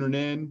for tuning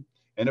in.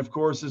 And of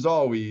course, as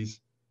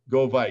always,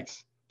 go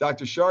Vikes.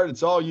 Dr. Shard,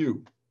 it's all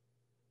you.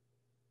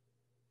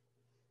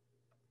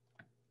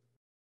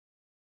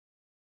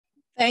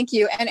 Thank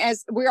you. And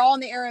as we're all in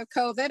the era of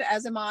COVID,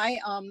 as am I,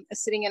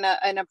 sitting in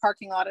a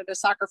parking lot at a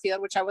soccer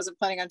field, which I wasn't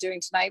planning on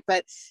doing tonight,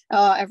 but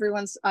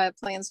everyone's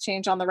plans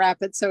change on the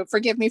rapid. So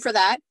forgive me for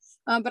that.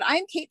 But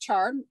I'm Kate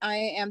Chard. I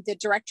am the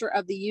director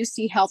of the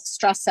UC Health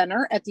Stress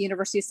Center at the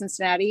University of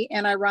Cincinnati,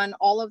 and I run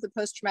all of the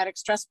post-traumatic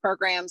stress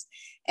programs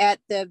at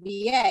the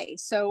VA.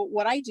 So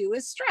what I do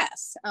is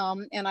stress,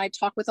 and I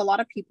talk with a lot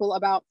of people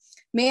about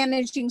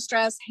managing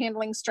stress,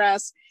 handling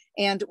stress,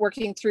 and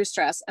working through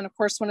stress. And of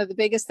course, one of the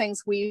biggest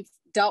things we've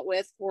dealt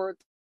with for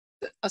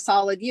a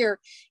solid year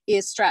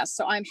is stress.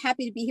 So I'm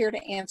happy to be here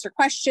to answer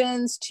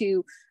questions,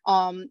 to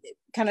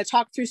kind of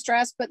talk through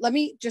stress, but let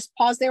me just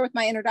pause there with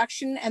my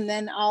introduction, and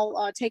then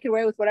I'll take it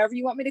away with whatever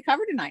you want me to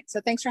cover tonight. So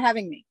thanks for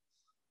having me.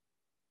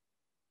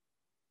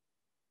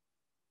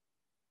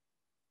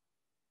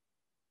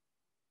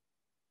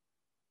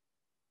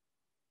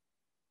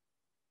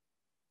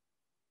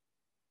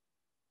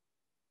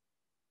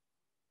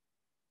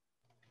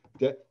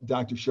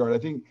 Dr. Shard, I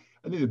think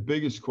the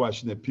biggest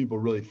question that people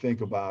really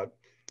think about,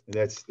 and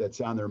that's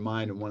on their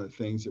mind, and one of the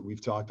things that we've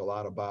talked a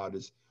lot about,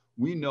 is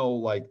we know,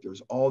 like,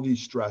 there's all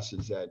these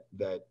stresses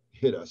that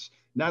hit us,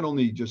 not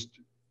only just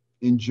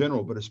in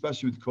general, but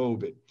especially with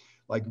COVID,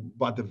 like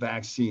about the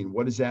vaccine.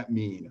 What does that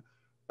mean?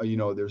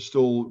 There's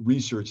still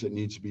research that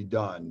needs to be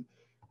done.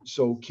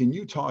 So can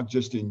you talk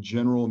just in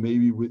general,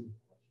 maybe with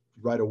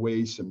right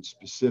away, some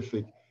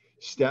specific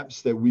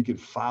steps that we could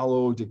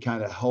follow to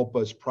kind of help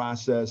us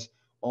process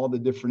all the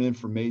different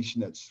information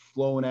that's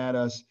flowing at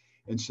us,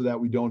 and so that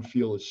we don't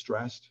feel as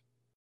stressed?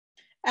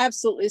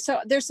 Absolutely.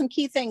 So there's some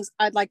key things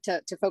I'd like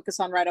to focus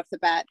on right off the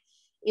bat.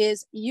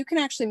 Is you can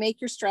actually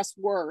make your stress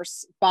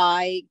worse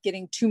by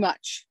getting too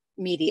much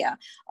media.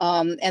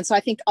 And so I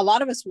think a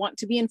lot of us want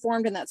to be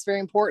informed, and that's very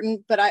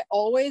important, but I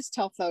always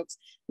tell folks,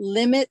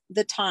 limit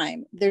the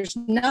time. There's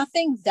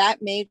nothing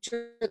that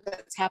major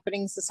that's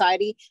happening in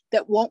society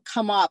that won't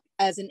come up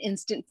as an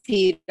instant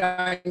feed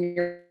on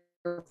your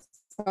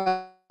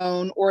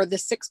phone, or the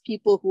 6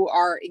 people who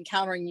are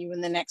encountering you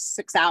in the next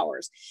 6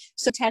 hours.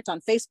 So text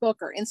on Facebook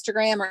or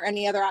Instagram or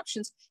any other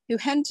options who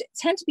tend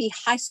to be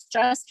high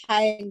stress,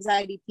 high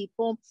anxiety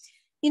people.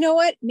 You know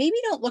what? Maybe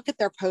don't look at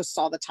their posts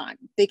all the time,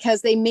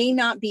 because they may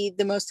not be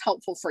the most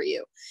helpful for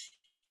you.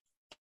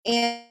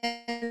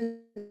 And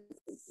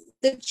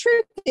the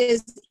truth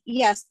is,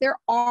 yes, there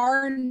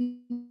are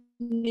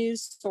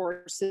news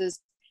sources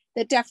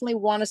that definitely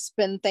want to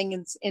spin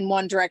things in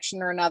one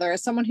direction or another.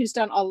 As someone who's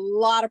done a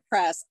lot of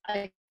press,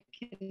 I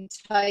can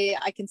tell you,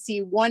 I can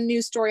see one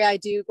news story I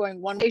do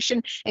going one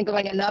station and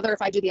going another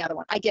if I do the other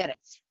one. I get it.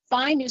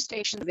 Find news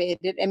stations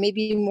motivated and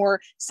maybe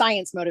more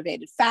science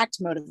motivated,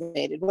 fact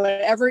motivated,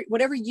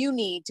 whatever you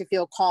need to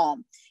feel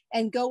calm,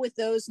 and go with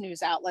those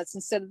news outlets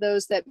instead of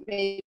those that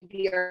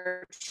maybe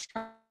are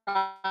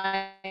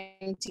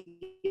trying to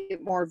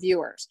get more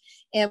viewers.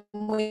 And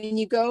when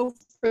you go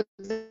for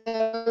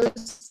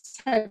those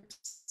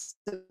types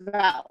of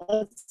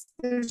outlets,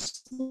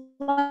 there's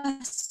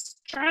less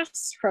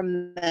stress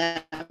from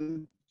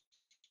them.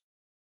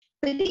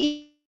 But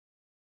even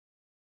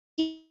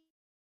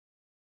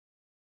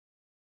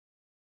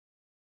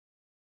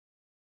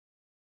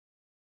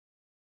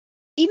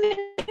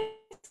if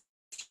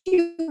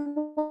you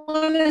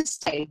want to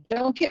say,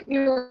 don't get me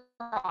wrong,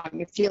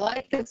 if you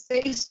like a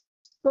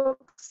Facebook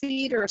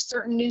feed or a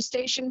certain news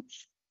station,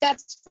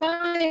 that's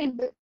fine,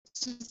 but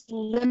just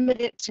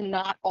limit it to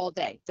not all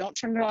day. Don't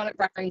turn it on at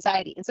breakfast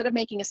anxiety. Instead of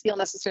making us feel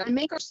necessary,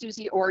 make our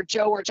Susie or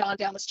Joe or John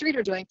down the street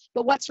are doing,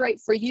 but what's right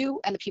for you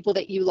and the people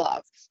that you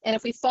love. And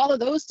if we follow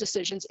those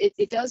decisions,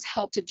 it does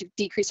help to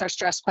decrease our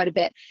stress quite a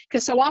bit.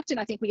 Because so often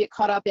I think we get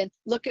caught up in,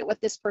 look at what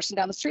this person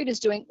down the street is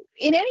doing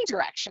in any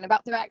direction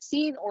about the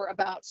vaccine or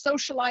about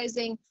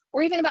socializing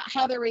or even about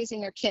how they're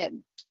raising their kid.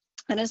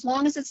 And as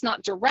long as it's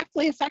not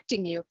directly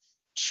affecting you,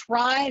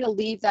 try to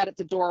leave that at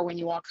the door when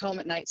you walk home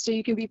at night so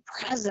you can be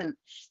present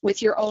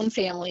with your own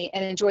family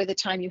and enjoy the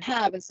time you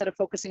have instead of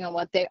focusing on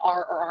what they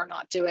are or are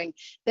not doing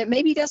that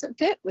maybe doesn't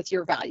fit with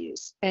your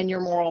values and your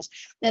morals.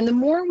 And the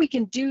more we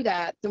can do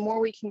that, the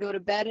more we can go to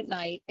bed at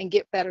night and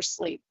get better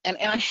sleep. And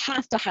I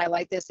have to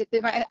highlight this. If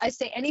I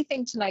say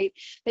anything tonight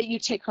that you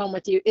take home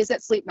with you is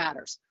that sleep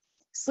matters.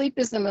 Sleep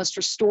is the most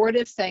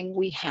restorative thing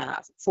we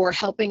have for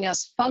helping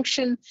us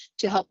function,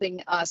 to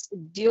helping us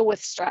deal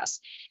with stress.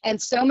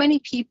 And so many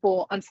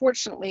people,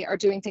 unfortunately, are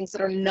doing things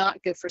that are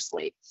not good for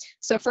sleep.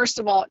 So first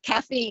of all,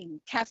 caffeine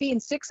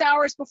 6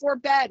 hours before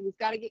bed, we've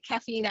got to get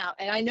caffeine out.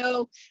 And I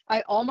know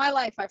all my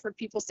life, I've heard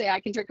people say,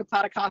 I can drink a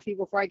pot of coffee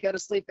before I go to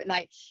sleep at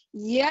night.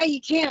 Yeah, you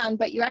can,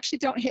 but you actually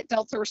don't hit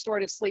delta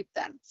restorative sleep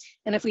then.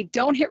 And if we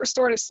don't hit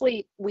restorative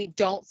sleep, we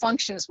don't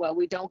function as well.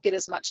 We don't get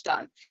as much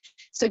done.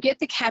 So get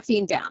the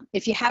caffeine down.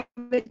 If you have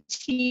a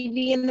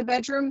TV in the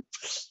bedroom,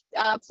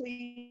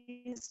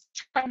 please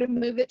try to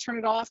move it, turn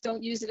it off,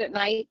 don't use it at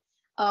night.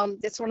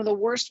 It's one of the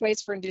worst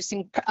ways for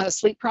inducing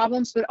sleep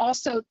problems, but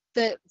also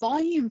the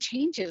volume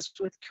changes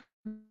with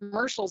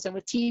commercials and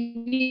with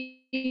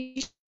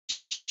TV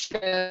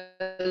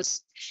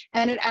shows,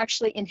 and it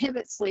actually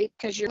inhibits sleep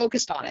because you're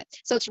focused on it.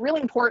 So it's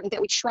really important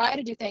that we try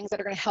to do things that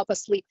are going to help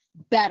us sleep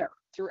better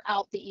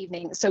throughout the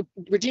evening. So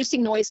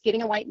reducing noise,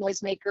 getting a white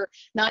noise maker,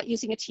 not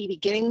using a TV,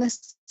 getting the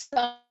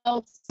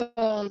cell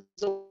phones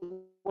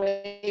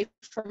away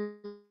from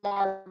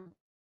our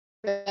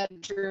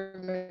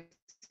bedroom if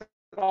at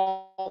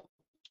all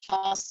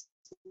possible,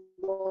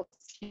 a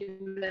few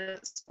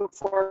minutes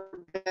before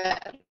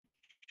bed,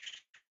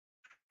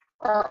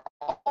 are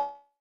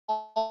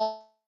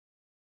all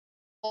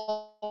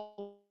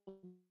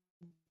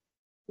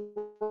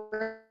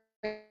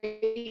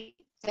great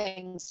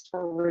things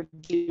for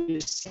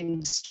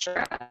reducing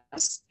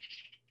stress.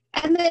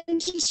 And then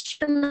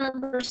just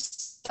remember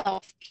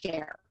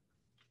self-care.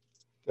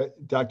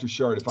 Dr.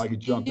 Shard, if I could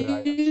jump in,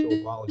 I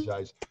so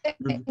apologize.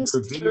 Your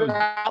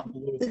throughout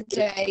the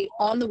day,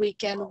 on the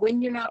weekend,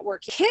 when you're not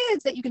working.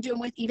 Kids that you can do them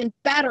with even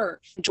better.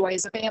 Enjoy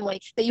as a family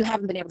that you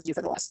haven't been able to do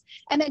for the last.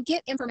 And then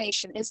get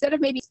information instead of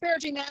maybe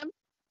disparaging them.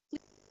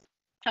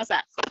 How's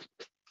that?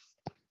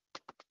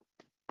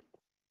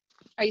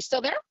 Are you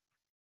still there?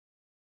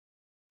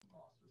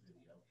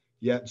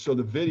 Yeah, so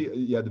the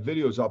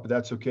video's up, but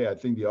that's okay. I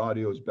think the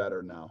audio is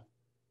better now.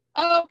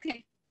 Oh,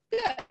 okay,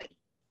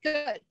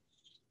 good.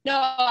 No,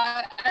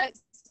 I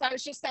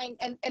was just saying,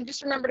 and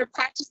just remember to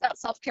practice that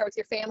self-care with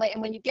your family.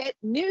 And when you get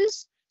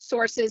news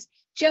sources,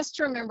 just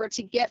remember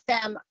to get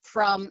them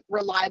from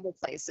reliable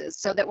places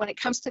so that when it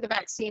comes to the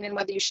vaccine and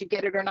whether you should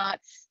get it or not,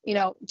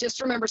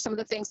 just remember some of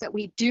the things that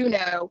we do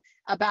know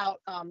about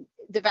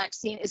the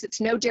vaccine is it's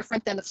no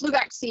different than the flu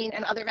vaccine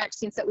and other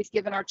vaccines that we've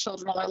given our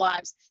children all their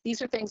lives.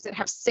 These are things that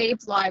have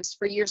saved lives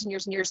for years and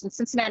years and years. And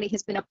Cincinnati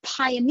has been a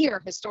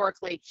pioneer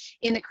historically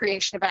in the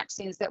creation of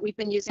vaccines that we've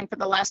been using for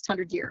the last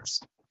 100 years.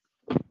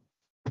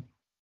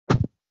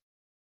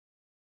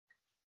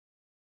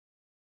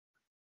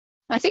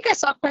 I think I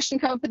saw a question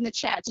come up in the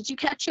chat. Did you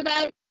capture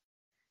that,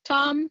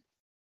 Tom?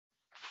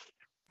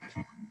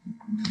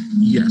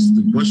 Yes,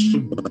 the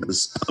question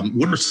was,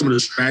 what are some of the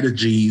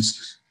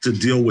strategies to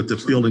deal with the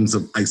feelings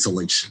of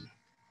isolation?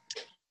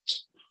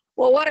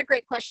 Well, what a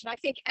great question. I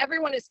think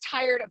everyone is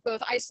tired of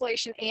both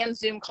isolation and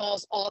Zoom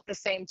calls all at the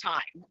same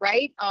time,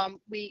 right?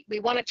 We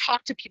want to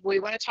talk to people.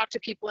 We want to talk to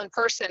people in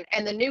person.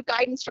 And the new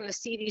guidance from the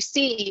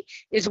CDC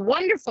is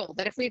wonderful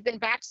that if we've been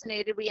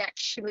vaccinated, we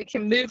actually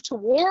can move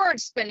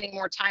towards spending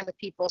more time with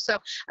people. So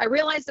I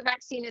realize the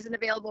vaccine isn't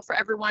available for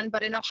everyone,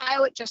 but in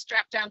Ohio, it just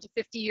dropped down to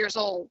 50 years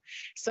old.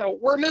 So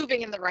we're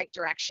moving in the right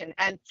direction.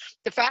 And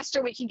the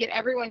faster we can get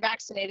everyone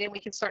vaccinated and we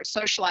can start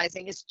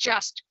socializing is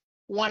just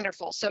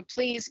wonderful. So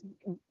please,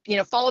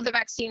 follow the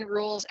vaccine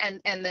rules and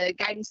the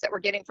guidance that we're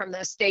getting from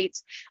the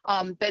states,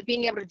 but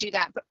being able to do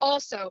that. But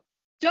also,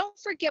 don't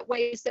forget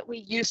ways that we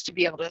used to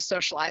be able to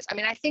socialize. I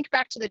mean, I think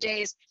back to the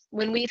days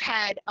when we've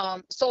had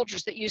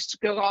soldiers that used to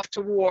go off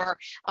to war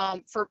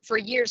for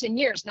years and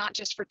years, not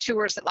just for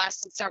tours that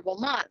lasted several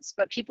months,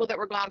 but people that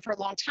were gone for a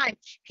long time,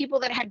 people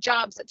that had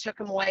jobs that took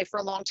them away for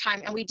a long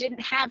time, and we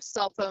didn't have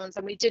cell phones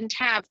and we didn't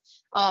have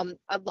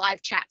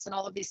live chats and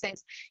all of these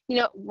things.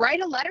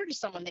 Write a letter to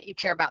someone that you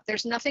care about.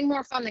 There's nothing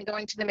more fun than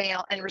going to the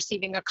mail and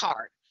receiving a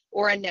card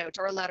or a note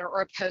or a letter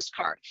or a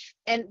postcard.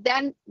 And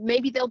then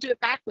maybe they'll do it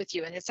back with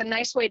you. And it's a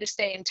nice way to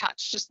stay in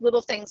touch, just little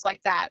things like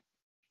that.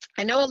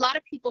 I know a lot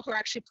of people who are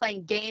actually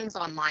playing games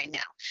online now.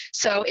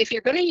 So if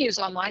you're going to use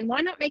online,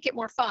 why not make it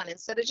more fun?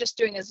 Instead of just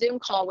doing a Zoom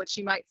call, which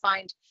you might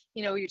find,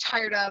 you're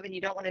tired of and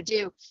you don't want to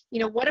do,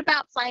 what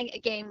about playing a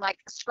game like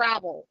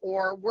Scrabble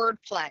or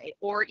Wordplay,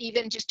 or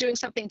even just doing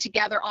something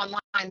together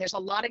online? There's a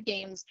lot of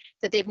games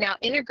that they've now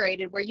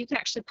integrated where you can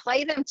actually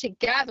play them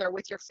together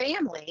with your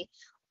family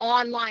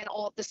online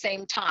all at the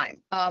same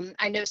time.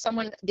 I know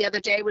someone the other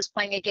day was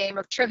playing a game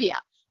of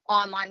trivia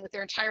online with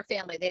their entire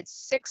family. They had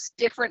 6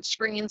 different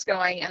screens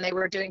going and they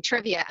were doing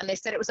trivia, and they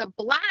said it was a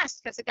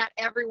blast because it got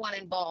everyone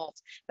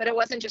involved. But it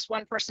wasn't just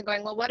one person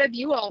going, well, what have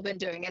you all been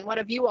doing and what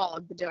have you all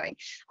been doing?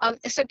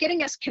 So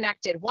getting us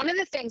connected. One of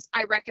the things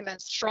I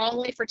recommend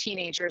strongly for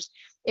teenagers,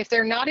 if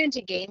they're not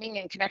into gaming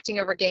and connecting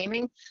over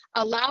gaming,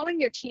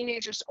 allowing your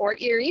teenagers or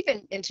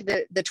even into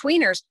the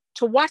tweeners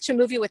to watch a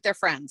movie with their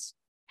friends.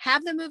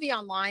 Have the movie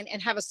online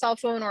and have a cell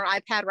phone or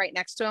iPad right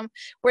next to them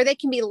where they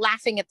can be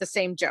laughing at the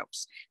same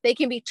jokes. They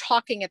can be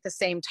talking at the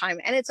same time.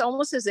 And it's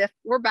almost as if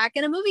we're back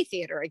in a movie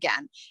theater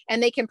again,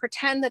 and they can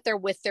pretend that they're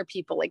with their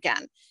people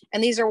again.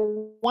 And these are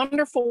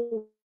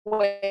wonderful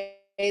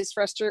ways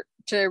for us to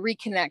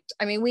reconnect.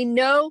 I mean, we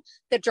know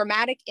the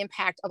dramatic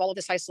impact of all of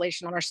this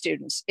isolation on our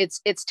students.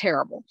 It's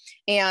terrible.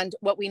 And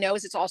what we know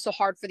is it's also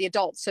hard for the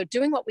adults. So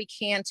doing what we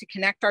can to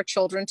connect our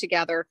children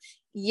together.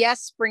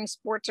 Yes, spring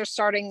sports are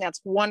starting.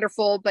 That's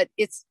wonderful, but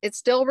it's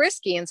still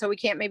risky. And so we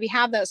can't maybe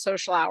have that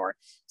social hour.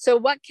 So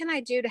what can I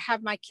do to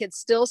have my kids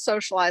still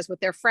socialize with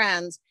their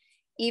friends,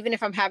 even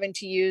if I'm having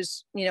to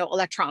use,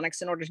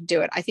 electronics in order to do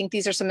it? I think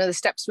these are some of the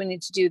steps we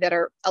need to do that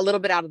are a little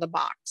bit out of the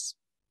box.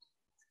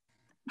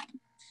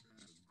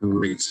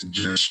 Great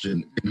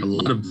suggestion. And a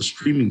lot of the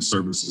streaming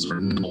services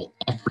are now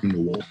offering the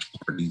watch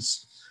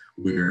parties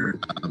where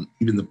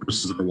even the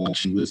persons that are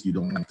watching with you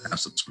don't have to have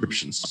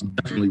subscriptions. So I'm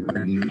definitely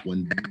writing that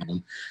one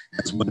down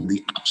as one of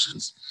the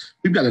options.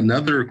 We've got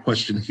another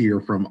question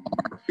here from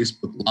our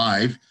Facebook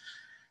Live.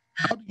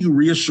 How do you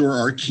reassure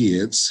our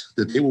kids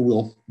that they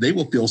will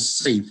feel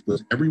safe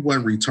with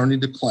everyone returning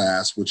to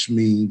class, which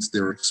means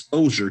their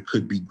exposure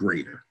could be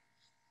greater?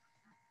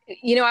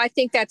 I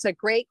think that's a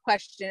great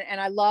question. And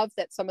I love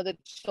that some of the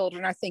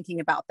children are thinking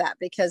about that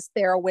because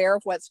they're aware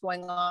of what's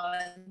going on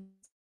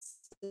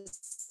in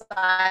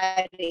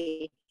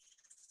society.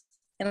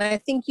 And I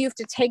think you have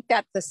to take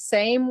that the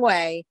same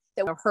way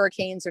that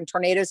hurricanes and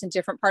tornadoes in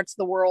different parts of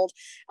the world.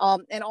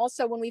 And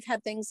also when we've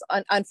had things,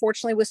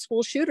 unfortunately, with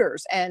school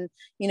shooters and,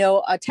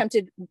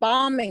 attempted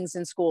bombings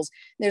in schools,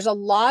 there's a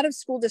lot of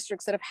school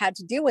districts that have had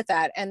to deal with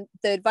that. And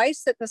the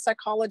advice that the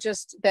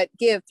psychologists that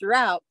give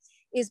throughout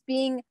is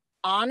being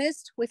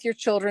honest with your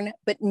children,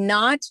 but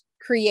not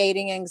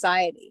creating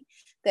anxiety.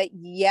 That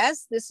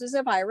yes, this is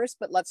a virus,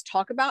 but let's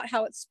talk about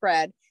how it's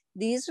spread.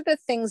 These are the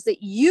things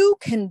that you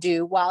can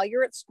do while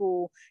you're at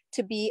school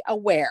to be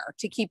aware,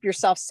 to keep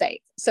yourself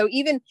safe. So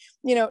even,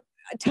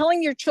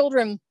 telling your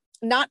children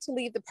not to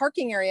leave the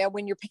parking area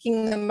when you're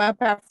picking them up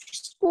after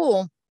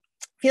school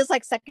feels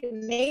like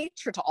second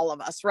nature to all of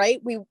us,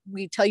 right?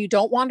 We tell you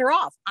don't wander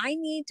off. I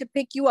need to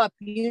pick you up.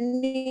 You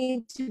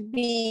need to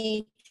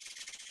be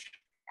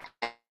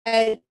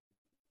at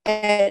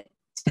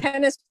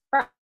tennis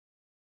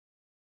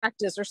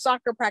practice or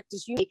soccer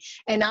practice,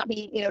 and not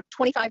be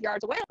 25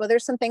 yards away. But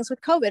there's some things with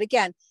COVID,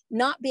 again,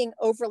 not being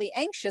overly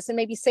anxious, and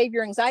maybe save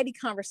your anxiety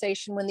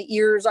conversation when the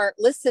ears aren't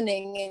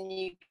listening, and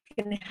you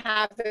can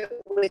have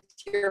it with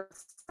your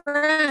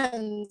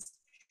friends,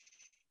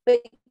 but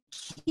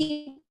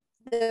keep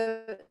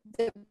the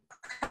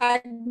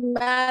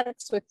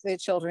pragmatics with the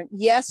children.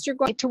 Yes, you're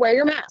going to wear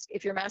your mask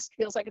if your mask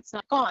feels like it's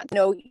not gone.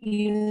 No,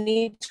 you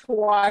need to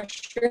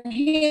wash your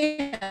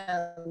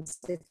hands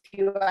if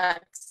you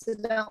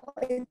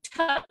accidentally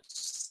touch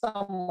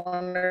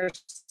someone or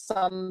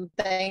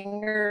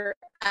something, or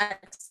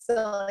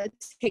accidentally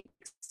take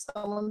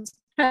someone's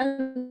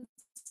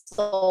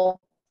pencil.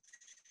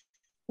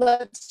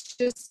 Let's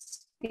just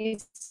be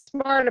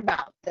smart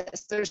about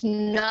this. There's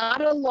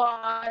not a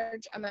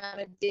large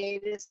amount of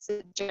data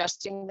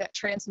suggesting that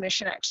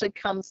transmission actually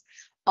comes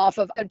off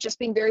of just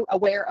being very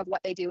aware of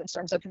what they do in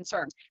terms of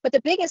concerns. But the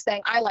biggest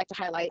thing I like to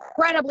highlight,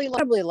 incredibly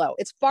low.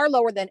 It's far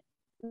lower than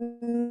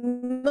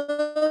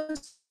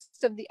most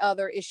of the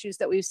other issues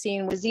that we've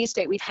seen with disease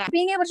state we've had.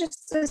 Being able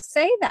just to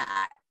say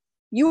that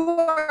you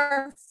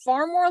are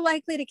far more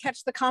likely to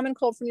catch the common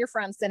cold from your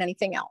friends than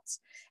anything else.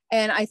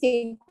 And I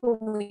think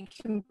when we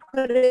can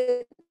put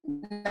it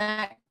in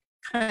that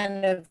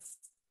kind of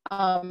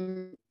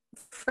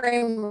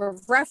frame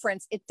of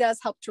reference, it does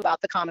help to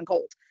about the common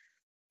cold.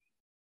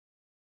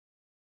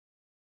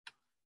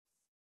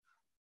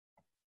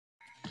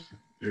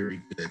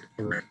 Very good.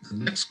 All right. The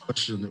next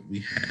question that we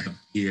have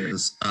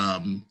is,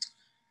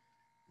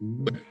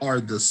 what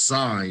are the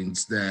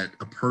signs that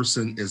a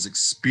person is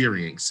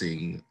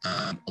experiencing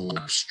a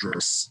lot of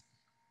stress?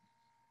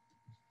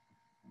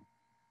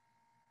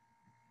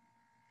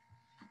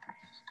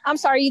 I'm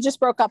sorry, you just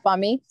broke up on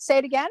me. Say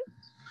it again.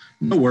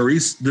 No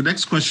worries. The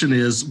next question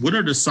is, what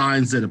are the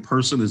signs that a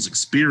person is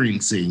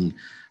experiencing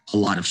a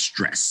lot of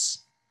stress?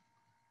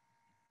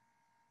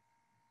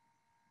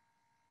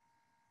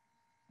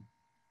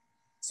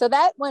 So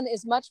that one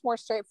is much more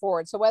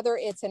straightforward. So whether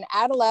it's an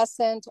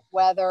adolescent,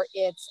 whether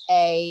it's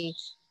an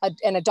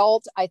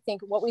adult, I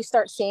think what we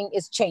start seeing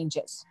is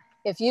changes.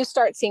 If you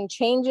start seeing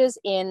changes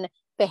in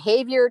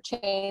behavior,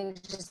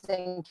 changes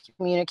in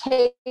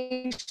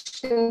communication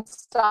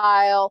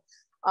style,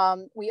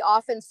 we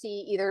often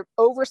see either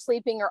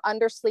oversleeping or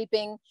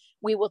undersleeping.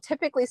 We will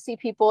typically see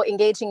people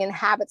engaging in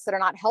habits that are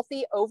not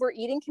healthy.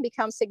 Overeating can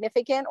become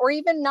significant, or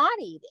even not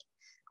eating.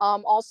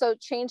 Also,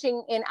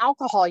 changing in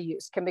alcohol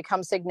use can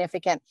become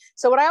significant.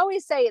 So what I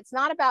always say, it's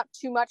not about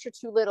too much or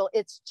too little,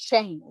 it's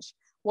change.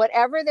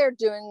 Whatever they're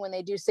doing, when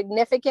they do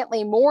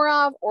significantly more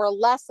of or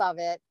less of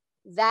it,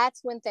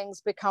 that's when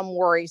things become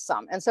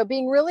worrisome. And so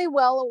being really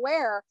well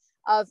aware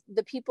of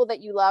the people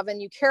that you love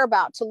and you care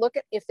about, to look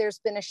at if there's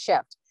been a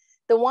shift.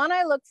 The one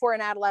I look for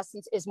in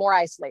adolescence is more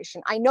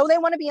isolation. I know they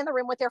want to be in the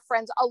room with their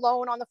friends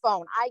alone on the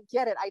phone. I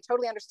get it. I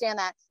totally understand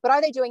that. But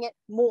are they doing it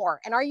more?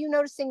 And are you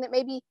noticing that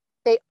maybe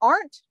they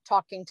aren't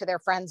talking to their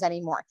friends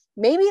anymore?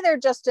 Maybe they're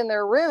just in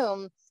their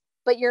room,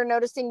 but you're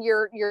noticing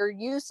your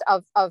use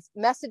of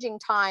messaging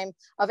time,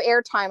 of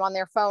airtime on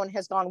their phone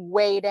has gone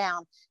way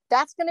down.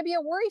 That's going to be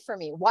a worry for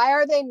me. Why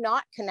are they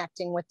not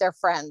connecting with their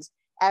friends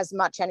as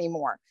much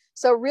anymore?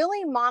 So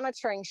really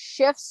monitoring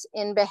shifts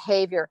in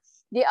behavior.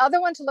 The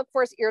other one to look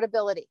for is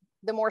irritability.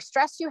 The more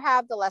stress you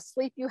have, the less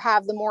sleep you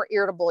have, the more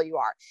irritable you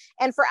are.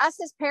 And for us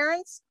as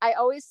parents, I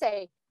always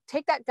say,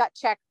 take that gut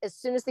check as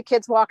soon as the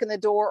kids walk in the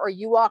door or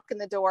you walk in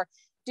the door.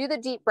 Do the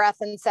deep breath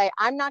and say,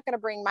 I'm not going to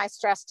bring my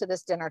stress to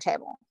this dinner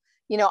table.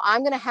 You know,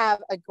 I'm going to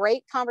have a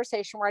great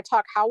conversation where I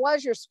talk, how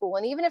was your school?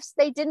 And even if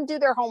they didn't do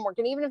their homework,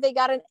 and even if they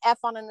got an F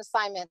on an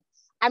assignment,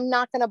 I'm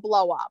not going to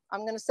blow up.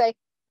 I'm going to say,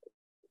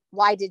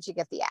 why did you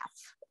get the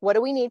F? What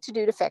do we need to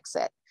do to fix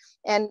it?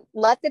 And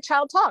let the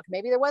child talk.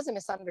 Maybe there was a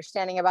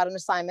misunderstanding about an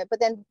assignment, but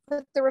then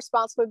put the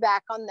responsibility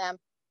back on them.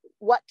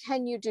 What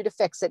can you do to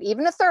fix it?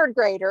 Even a third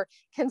grader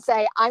can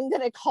say, I'm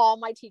going to call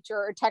my teacher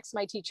or text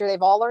my teacher.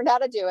 They've all learned how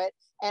to do it.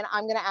 And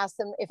I'm going to ask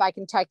them if I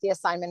can take the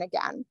assignment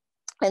again.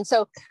 And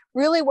so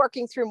really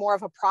working through more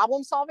of a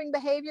problem-solving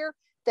behavior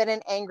than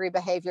an angry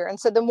behavior. And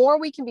so the more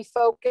we can be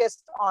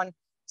focused on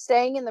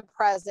staying in the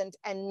present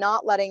and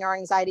not letting our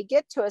anxiety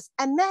get to us.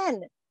 And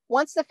then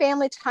once the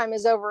family time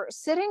is over,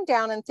 sitting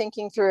down and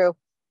thinking through,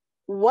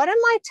 what am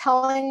I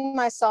telling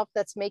myself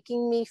that's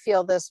making me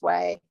feel this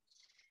way?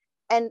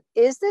 And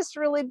is this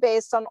really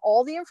based on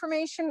all the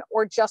information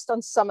or just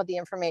on some of the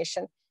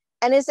information?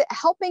 And is it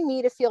helping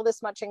me to feel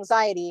this much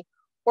anxiety,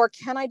 or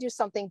can I do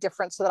something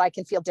different so that I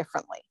can feel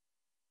differently?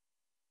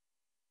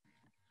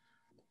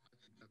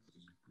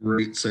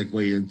 Great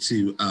segue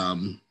into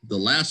the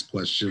last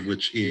question,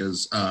 which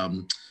is,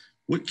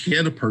 what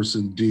can a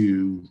person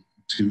do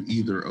to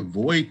either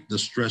avoid the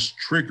stress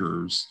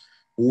triggers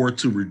or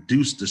to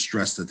reduce the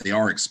stress that they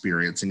are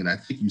experiencing? And I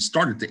think you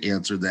started to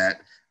answer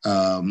that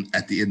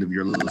at the end of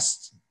your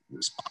last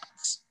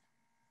response.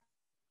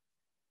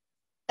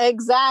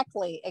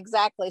 Exactly.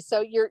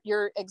 So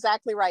you're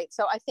exactly right.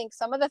 So I think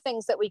some of the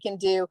things that we can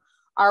do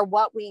are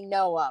what we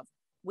know of.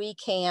 We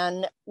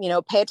can,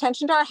 pay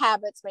attention to our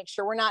habits, make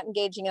sure we're not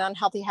engaging in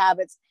unhealthy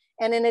habits.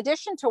 And in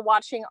addition to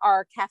watching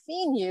our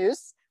caffeine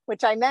use,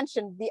 which I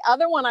mentioned, the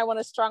other one I want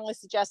to strongly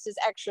suggest is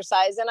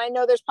exercise. And I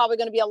know there's probably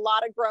going to be a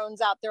lot of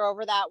groans out there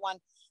over that one,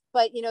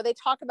 but they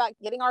talk about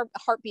getting our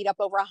heartbeat up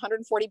over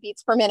 140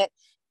 beats per minute.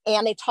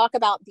 And they talk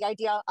about the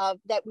idea of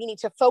that we need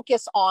to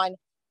focus on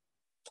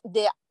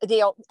the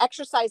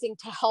exercising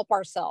to help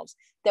ourselves,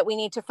 that we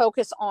need to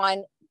focus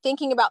on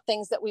thinking about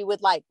things that we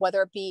would like,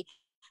 whether it be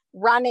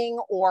running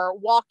or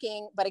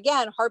walking, but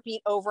again,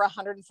 heartbeat over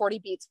 140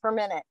 beats per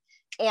minute.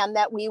 And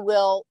that we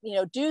will,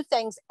 do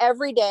things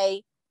every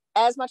day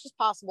as much as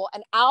possible,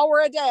 an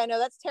hour a day. I know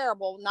that's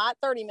terrible, not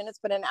 30 minutes,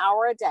 but an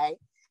hour a day.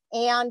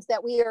 And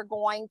that we are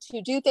going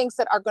to do things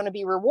that are going to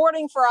be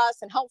rewarding for us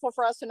and helpful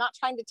for us. So not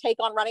trying to take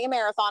on running a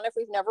marathon if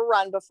we've never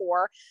run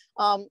before,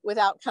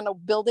 without kind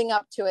of building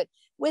up to it.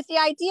 With the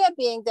idea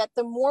being that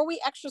the more we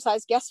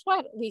exercise, guess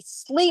what? We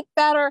sleep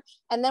better,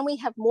 and then we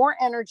have more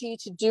energy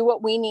to do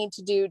what we need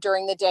to do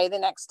during the day the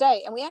next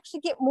day. And we actually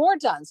get more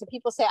done. So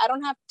people say, I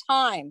don't have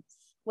time.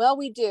 Well,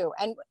 we do.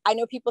 And I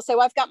know people say,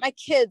 well, I've got my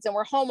kids and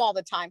we're home all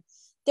the time.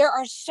 There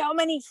are so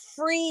many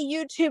free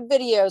YouTube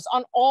videos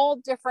on all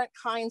different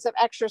kinds of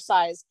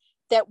exercise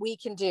that we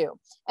can do.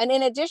 And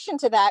in addition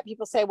to that,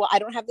 people say, well, I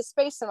don't have the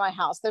space in my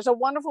house. There's a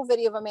wonderful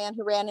video of a man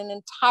who ran an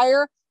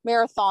entire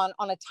marathon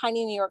on a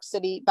tiny New York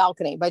City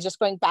balcony by just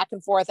going back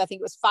and forth. I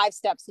think it was 5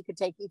 steps he could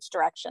take each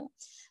direction.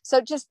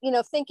 So just,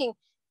 thinking,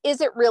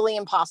 is it really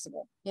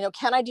impossible?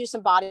 Can I do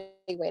some body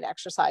weight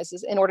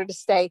exercises in order to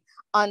stay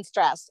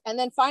unstressed? And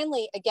then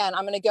finally, again,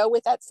 I'm going to go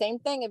with that same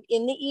thing of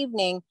in the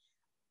evening,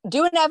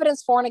 do an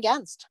evidence for and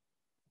against.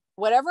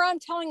 Whatever I'm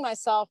telling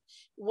myself,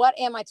 what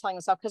am I telling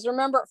myself? Because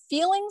remember,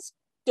 feelings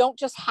don't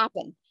just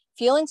happen.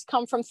 Feelings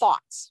come from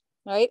thoughts,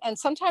 right? And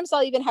sometimes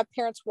I'll even have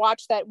parents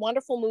watch that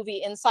wonderful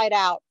movie Inside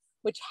Out,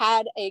 which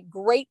had a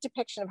great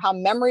depiction of how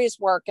memories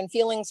work and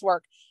feelings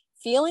work.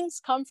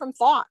 Feelings come from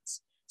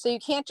thoughts. So you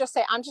can't just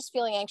say, I'm just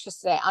feeling anxious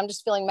today. I'm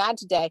just feeling mad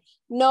today.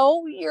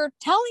 No, you're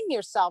telling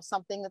yourself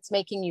something that's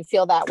making you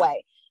feel that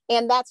way.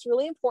 And that's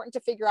really important to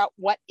figure out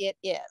what it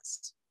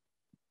is.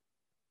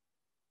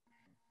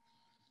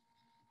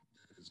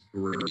 That is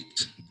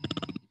great.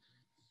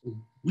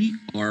 We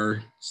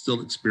are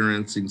still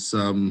experiencing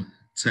some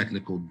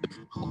technical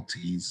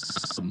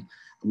difficulties.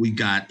 We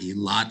got a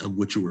lot of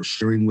what you were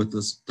sharing with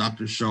us,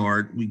 Dr.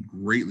 Shard. We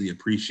greatly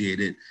appreciate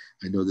it.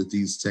 I know that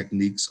these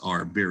techniques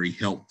are very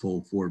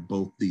helpful for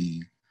both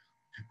the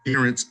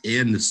parents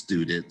and the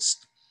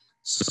students.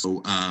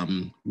 So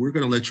we're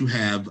going to let you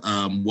have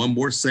one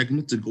more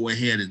segment to go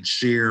ahead and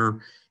share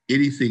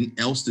anything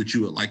else that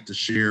you would like to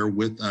share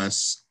with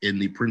us in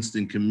the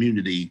Princeton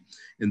community.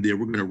 And then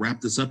we're going to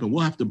wrap this up, and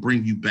we'll have to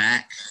bring you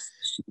back.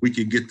 We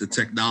can get the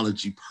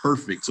technology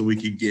perfect so we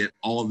can get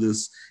all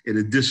this and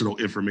additional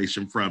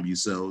information from you.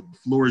 So the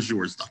floor is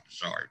yours, Dr.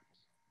 Shard.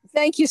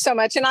 Thank you so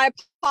much. And I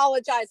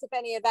apologize if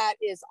any of that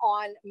is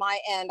on my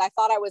end. I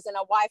thought I was in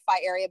a Wi-Fi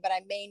area, but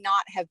I may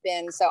not have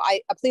been. So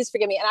please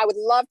forgive me. And I would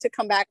love to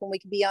come back when we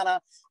can be on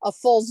a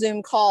full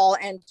Zoom call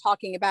and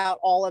talking about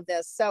all of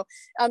this. So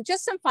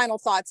just some final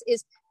thoughts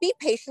is be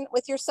patient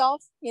with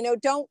yourself. You know,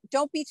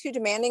 don't be too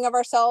demanding of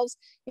ourselves.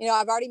 You know,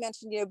 I've already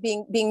mentioned, you know,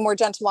 being more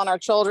gentle on our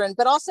children,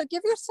 but also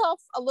give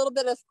yourself a little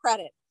bit of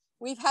credit.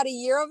 We've had a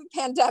year of a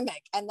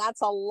pandemic, and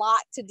that's a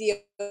lot to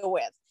deal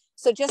with.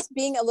 So just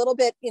being a little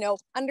bit, you know,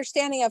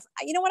 understanding of,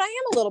 you know what, I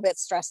am a little bit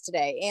stressed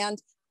today,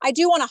 and I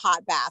do want a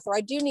hot bath, or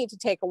I do need to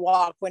take a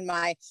walk when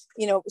my,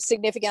 you know,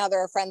 significant other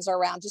or friends are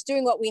around. Just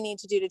doing what we need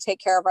to do to take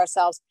care of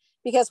ourselves,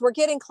 because we're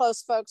getting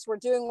close, folks. We're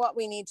doing what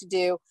we need to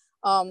do,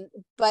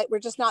 but we're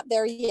just not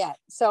there yet.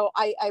 So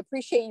I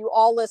appreciate you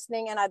all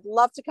listening, and I'd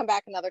love to come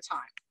back another time.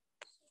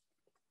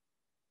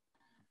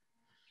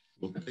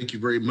 Well, thank you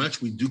very much.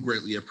 We do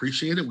greatly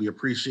appreciate it. We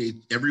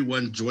appreciate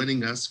everyone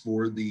joining us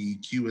for the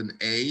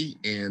Q&A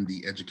and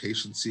the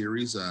education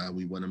series.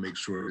 We want to make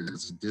sure that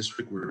as a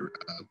district, we're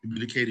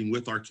communicating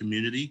with our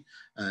community.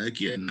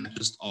 Again, not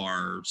just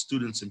our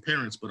students and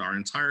parents, but our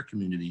entire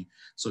community,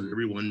 so that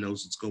everyone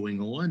knows what's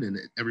going on and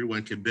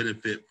everyone can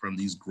benefit from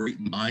these great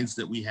minds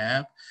that we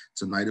have.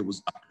 Tonight, it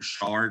was Dr.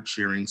 Shard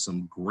sharing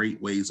some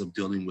great ways of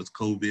dealing with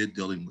COVID,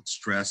 dealing with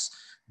stress,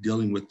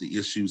 dealing with the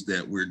issues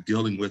that we're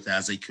dealing with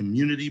as a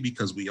community,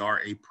 because we are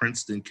a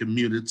Princeton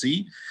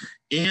community.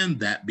 And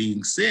that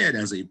being said,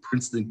 as a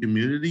Princeton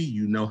community,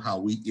 you know how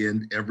we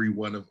end every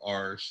one of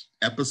our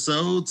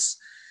episodes.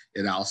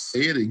 And I'll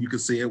say it, and you can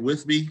say it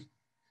with me.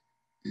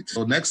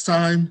 Until next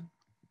time,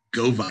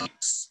 go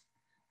Vikes.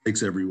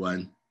 Thanks,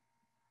 everyone.